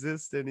not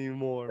exist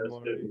anymore, That shit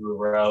Maury. we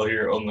were out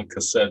here on the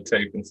cassette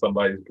tape in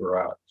somebody's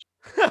garage.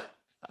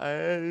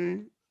 I,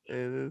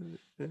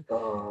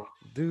 Uh,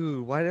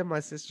 dude, why did my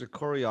sister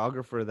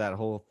choreographer that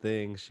whole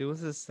thing? She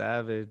was a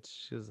savage.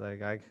 She was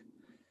like, I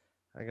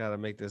gotta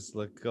make this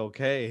look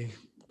okay.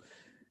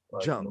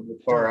 like Jump, in the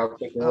car jump, out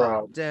the up,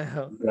 garage.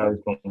 down, You guys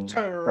gonna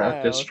turn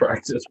practice, around.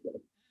 practice.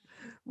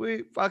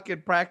 We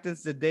fucking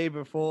practiced the day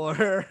before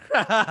for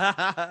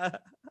hella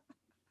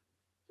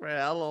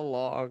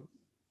long.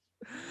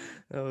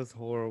 That was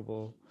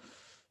horrible.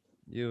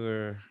 You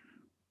were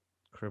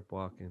crip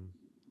walking.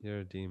 You're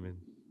a demon.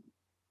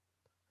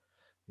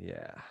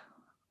 Yeah.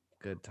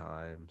 Good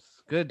times.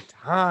 Good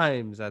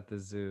times at the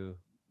zoo.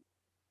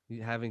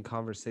 having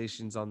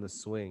conversations on the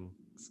swing.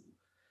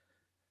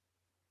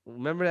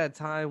 Remember that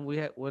time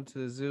we went to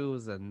the zoo? It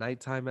was a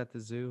nighttime at the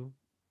zoo.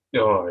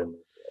 Oh,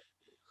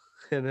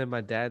 And then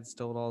my dad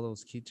stole all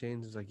those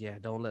keychains. He's like, "Yeah,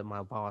 don't let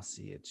my boss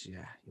see it.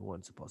 Yeah, you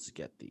weren't supposed to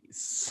get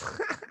these.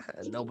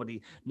 And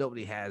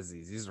nobody has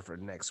these. These are for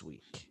next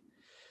week."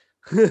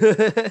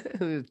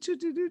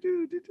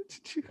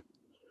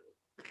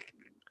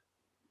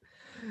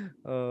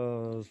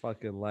 Oh, those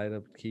fucking light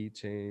up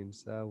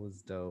keychains. That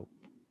was dope.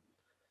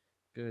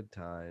 Good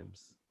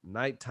times.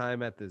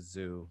 Nighttime at the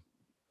zoo.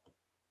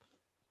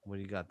 When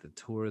you got the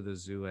tour of the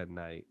zoo at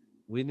night.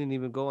 We didn't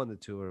even go on the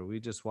tour. We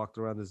just walked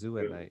around the zoo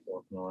at night.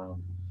 walking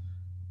around.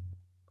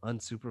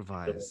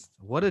 Unsupervised.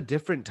 What a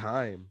different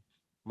time.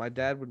 My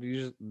dad would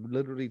usually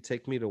literally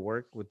take me to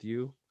work with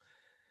you,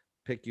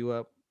 pick you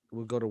up.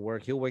 We'll go to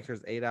work. He'll wake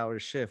us 8 hour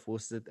shift. We'll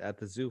sit at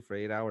the zoo for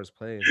 8 hours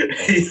playing.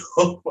 8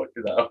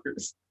 fucking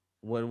hours.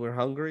 When we're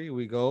hungry,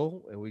 we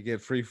go and we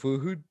get free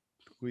food.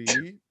 We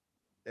eat,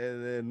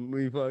 and then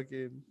we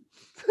fucking.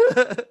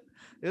 It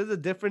was a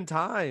different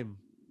time.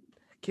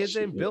 Kids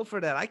ain't Shit. built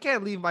for that. I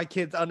can't leave my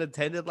kids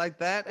unattended like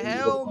that.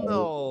 Hell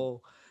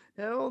no.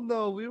 Hell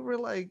no. We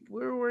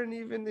weren't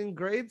even in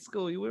grade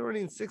school. We weren't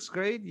in sixth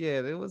grade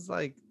yet. It was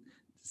like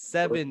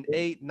 7,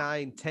 8,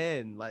 9,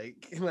 10.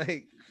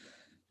 Like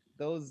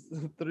those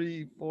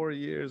 3-4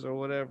 years or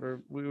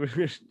whatever. We were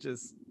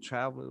just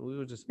traveling. We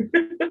were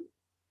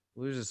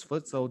just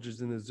foot soldiers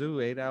in the zoo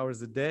 8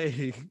 hours a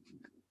day.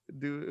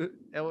 Dude,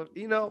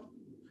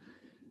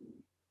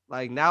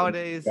 like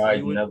nowadays,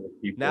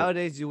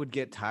 you would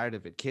get tired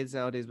of it. Kids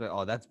nowadays, like,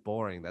 oh, that's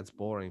boring. That's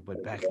boring.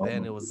 But back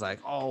then, it was like,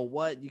 oh,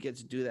 what? You get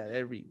to do that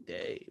every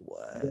day.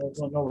 What? You guys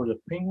don't know where the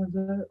penguins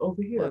at?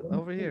 Over here. What?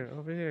 Over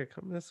here.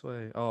 Come this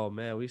way. Oh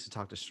man, we used to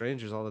talk to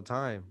strangers all the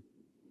time.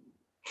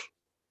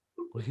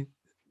 We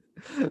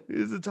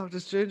used to talk to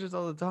strangers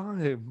all the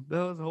time.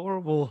 That was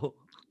horrible.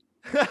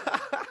 But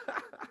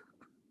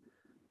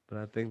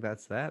I think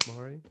that's that,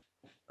 Maury.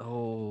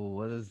 Oh,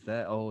 what is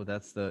that? Oh,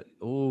 that's the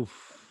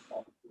oof.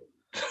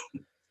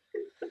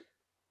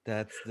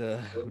 That's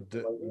the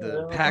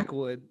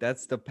packwood.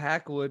 That's the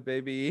packwood,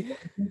 baby.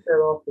 Keep that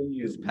off of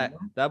you.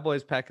 That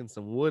boy's packing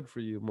some wood for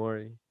you,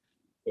 Maury.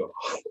 Oh.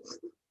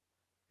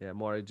 Yeah,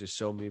 Maury just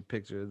showed me a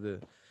picture of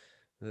the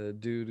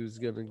dude who's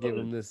gonna give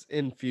him this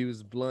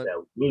infused blunt.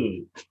 That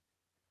wood.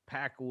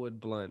 Packwood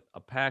blunt. A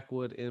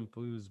packwood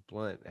infused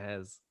blunt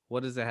has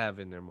what does it have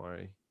in there,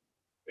 Maury?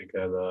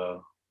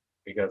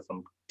 We got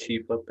some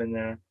teeth up in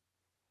there,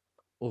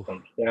 Ooh.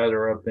 some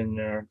shatter up in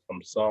there,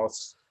 some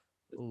sauce.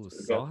 Ooh,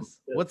 sauce?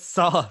 What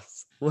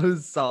sauce? What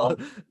is sauce?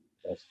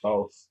 That's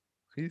sauce.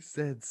 He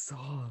said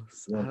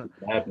sauce.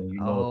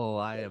 Oh,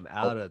 I am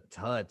out of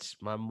touch.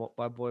 My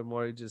boy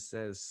Maury just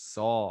says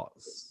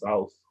sauce.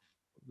 Sauce.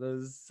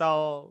 The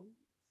sauce.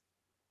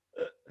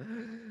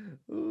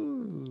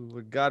 Ooh,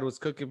 when God was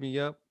cooking me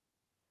up,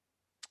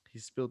 he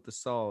spilled the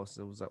sauce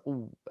and was like,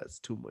 "Ooh, that's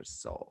too much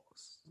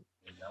sauce."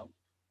 You know,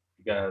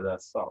 you got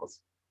that sauce.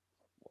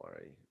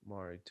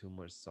 Maury, too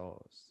much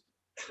sauce.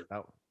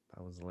 That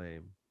was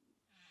lame.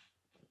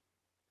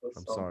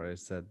 I'm sauce? sorry I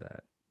said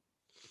that.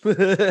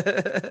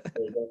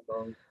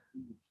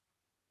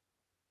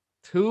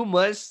 Too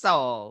much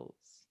sauce.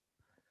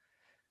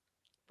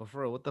 But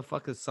for real, what the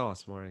fuck is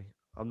sauce, Maury?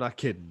 I'm not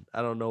kidding.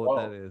 I don't know what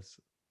that is.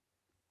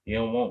 You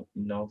don't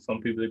want,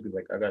 some people they be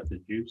like, I got the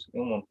juice. You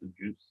don't want the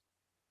juice.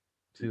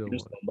 The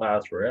juice don't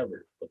last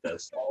forever, but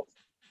that sauce.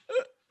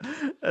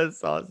 That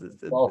sauce is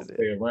sauce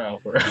stay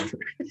around forever.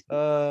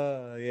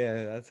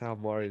 Yeah, that's how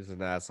Maury's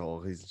an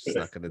asshole. He's just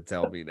not gonna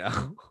tell me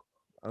now.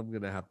 I'm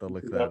gonna have to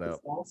look that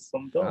up.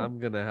 I'm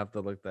gonna have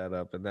to look that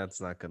up, and that's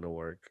not gonna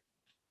work.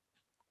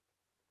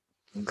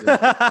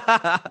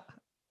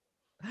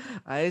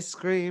 Ice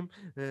cream.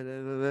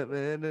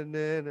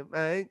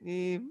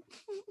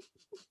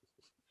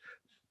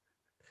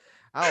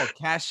 I'll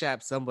cash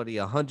app somebody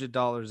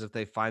 $100 if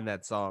they find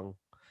that song.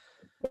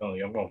 I'm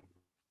gonna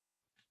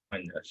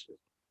find that shit.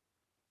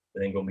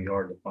 It ain't gonna be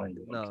hard to find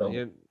it. No,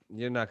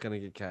 you're not gonna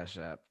get cash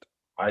apped.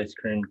 Ice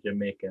cream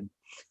Jamaican.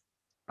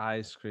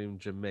 Ice cream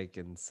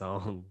Jamaican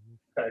song.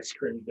 Ice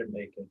cream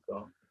Jamaican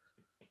song.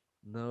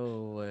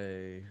 No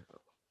way.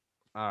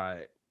 All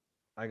right.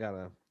 I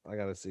gotta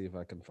see if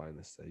I can find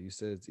this. You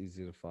said it's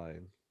easy to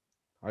find.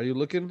 Are you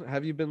looking?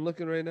 Have you been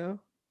looking right now?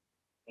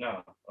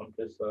 No, I'm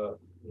just ice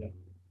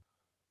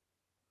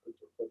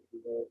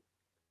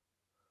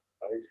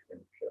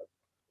cream shop.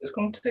 It's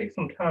gonna take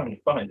some time to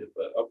find it,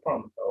 but I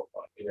promise I'll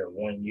find it. Yeah,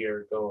 1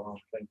 year ago, I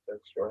don't think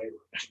that's right.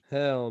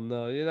 Hell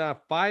no, you're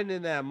not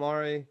finding that,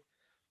 Maury.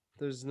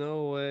 There's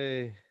no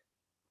way.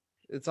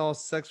 It's all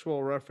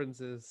sexual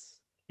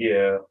references.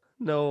 Yeah.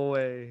 No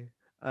way.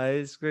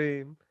 Ice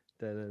cream.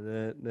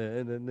 The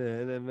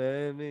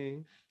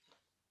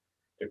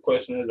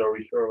question is, are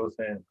we sure it was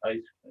saying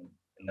ice cream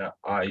and not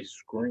ice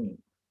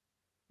cream?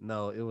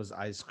 No, it was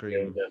ice cream.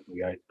 Yeah,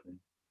 definitely ice cream.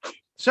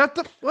 Shut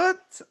the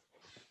what?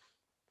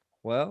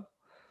 Well,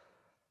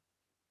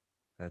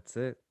 that's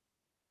it.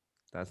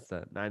 That's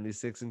the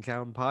 96 and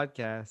Counting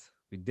podcast.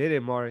 We did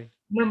it, Maury.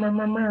 Meow, meow,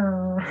 meow,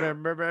 meow. Meow,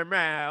 meow, meow,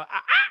 meow.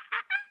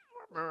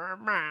 Meow,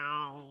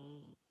 meow.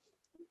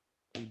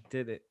 We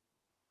did it.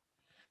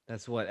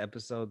 That's what,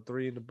 episode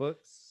 3 in the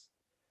books?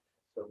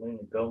 Selena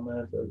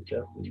Gomez is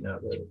definitely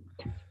not it.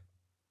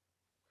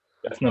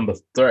 That's number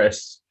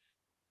stress.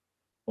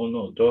 Oh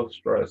no, dog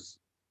stress.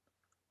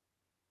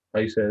 How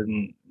you said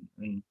in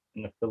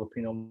the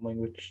Filipino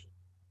language?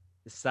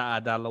 Sa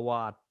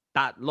dalawa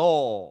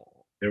tatlo.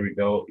 There we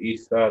go.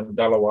 Isa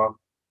Dalawa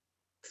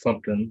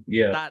something.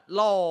 Yeah,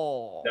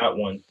 Tatlo. that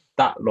one.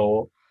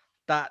 Tatlo.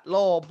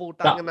 Tatlo,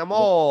 putang ina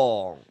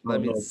mo.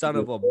 That No, means son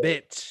of a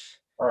bitch.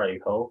 All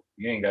right, ho.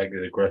 You ain't gotta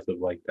get aggressive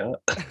like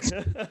that.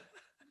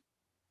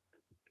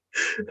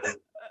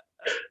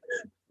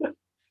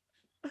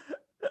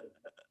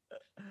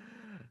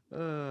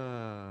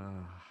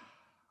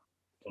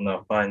 When I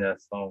find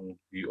that song,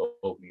 you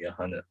owe me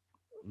 100.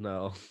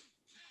 No.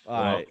 When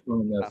All I right.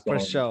 find that For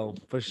song,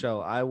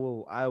 sure. I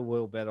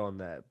will bet on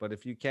that. But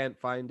if you can't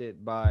find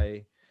it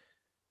by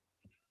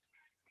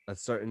a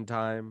certain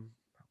time,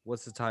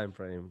 what's the time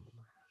frame?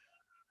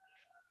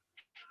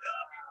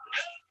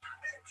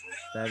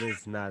 That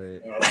is not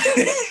it.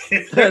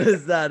 That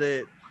is not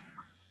it.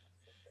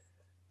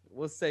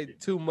 We'll say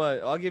 2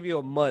 months. I'll give you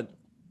a month.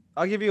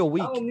 I'll give you a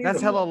week. don't need That's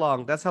a hella month.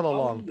 long. That's hella I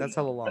long. need- That's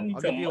hella I long. need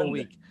I'll till give you a Monday.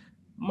 week.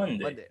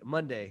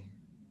 Monday.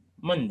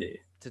 Monday.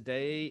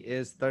 Today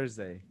is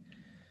Thursday.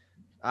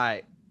 All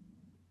right.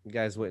 You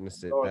guys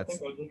witnessed it. Oh, I That's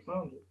think I just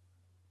found it.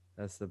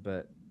 that's the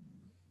bet.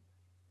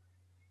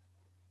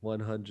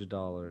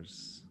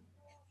 $100.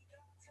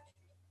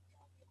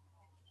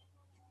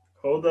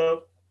 Hold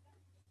up.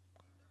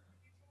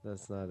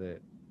 That's not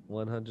it.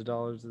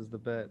 $100 is the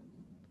bet.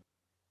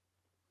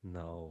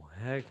 No,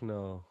 heck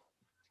no.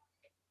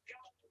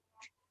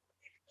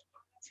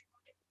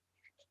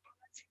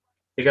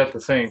 They got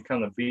the same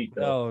kind of beat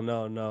though.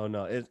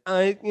 No. It's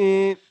I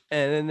can't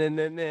and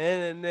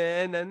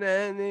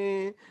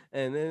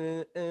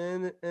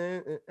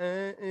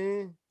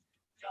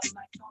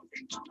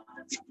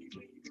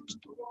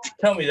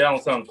Tell me that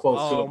don't sound close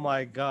to oh it.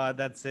 my god,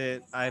 that's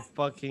it. I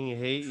fucking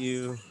hate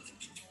you.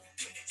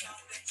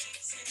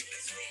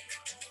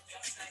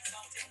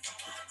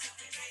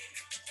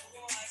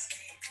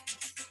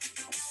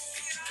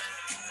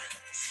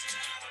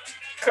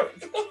 Get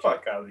the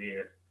fuck out of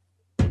here.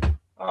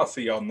 I'll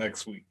see y'all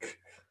next week.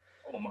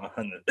 Oh my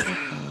 100.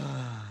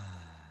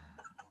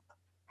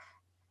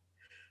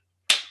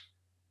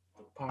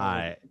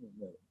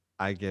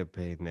 I get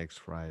paid next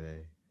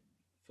Friday.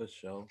 For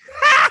sure.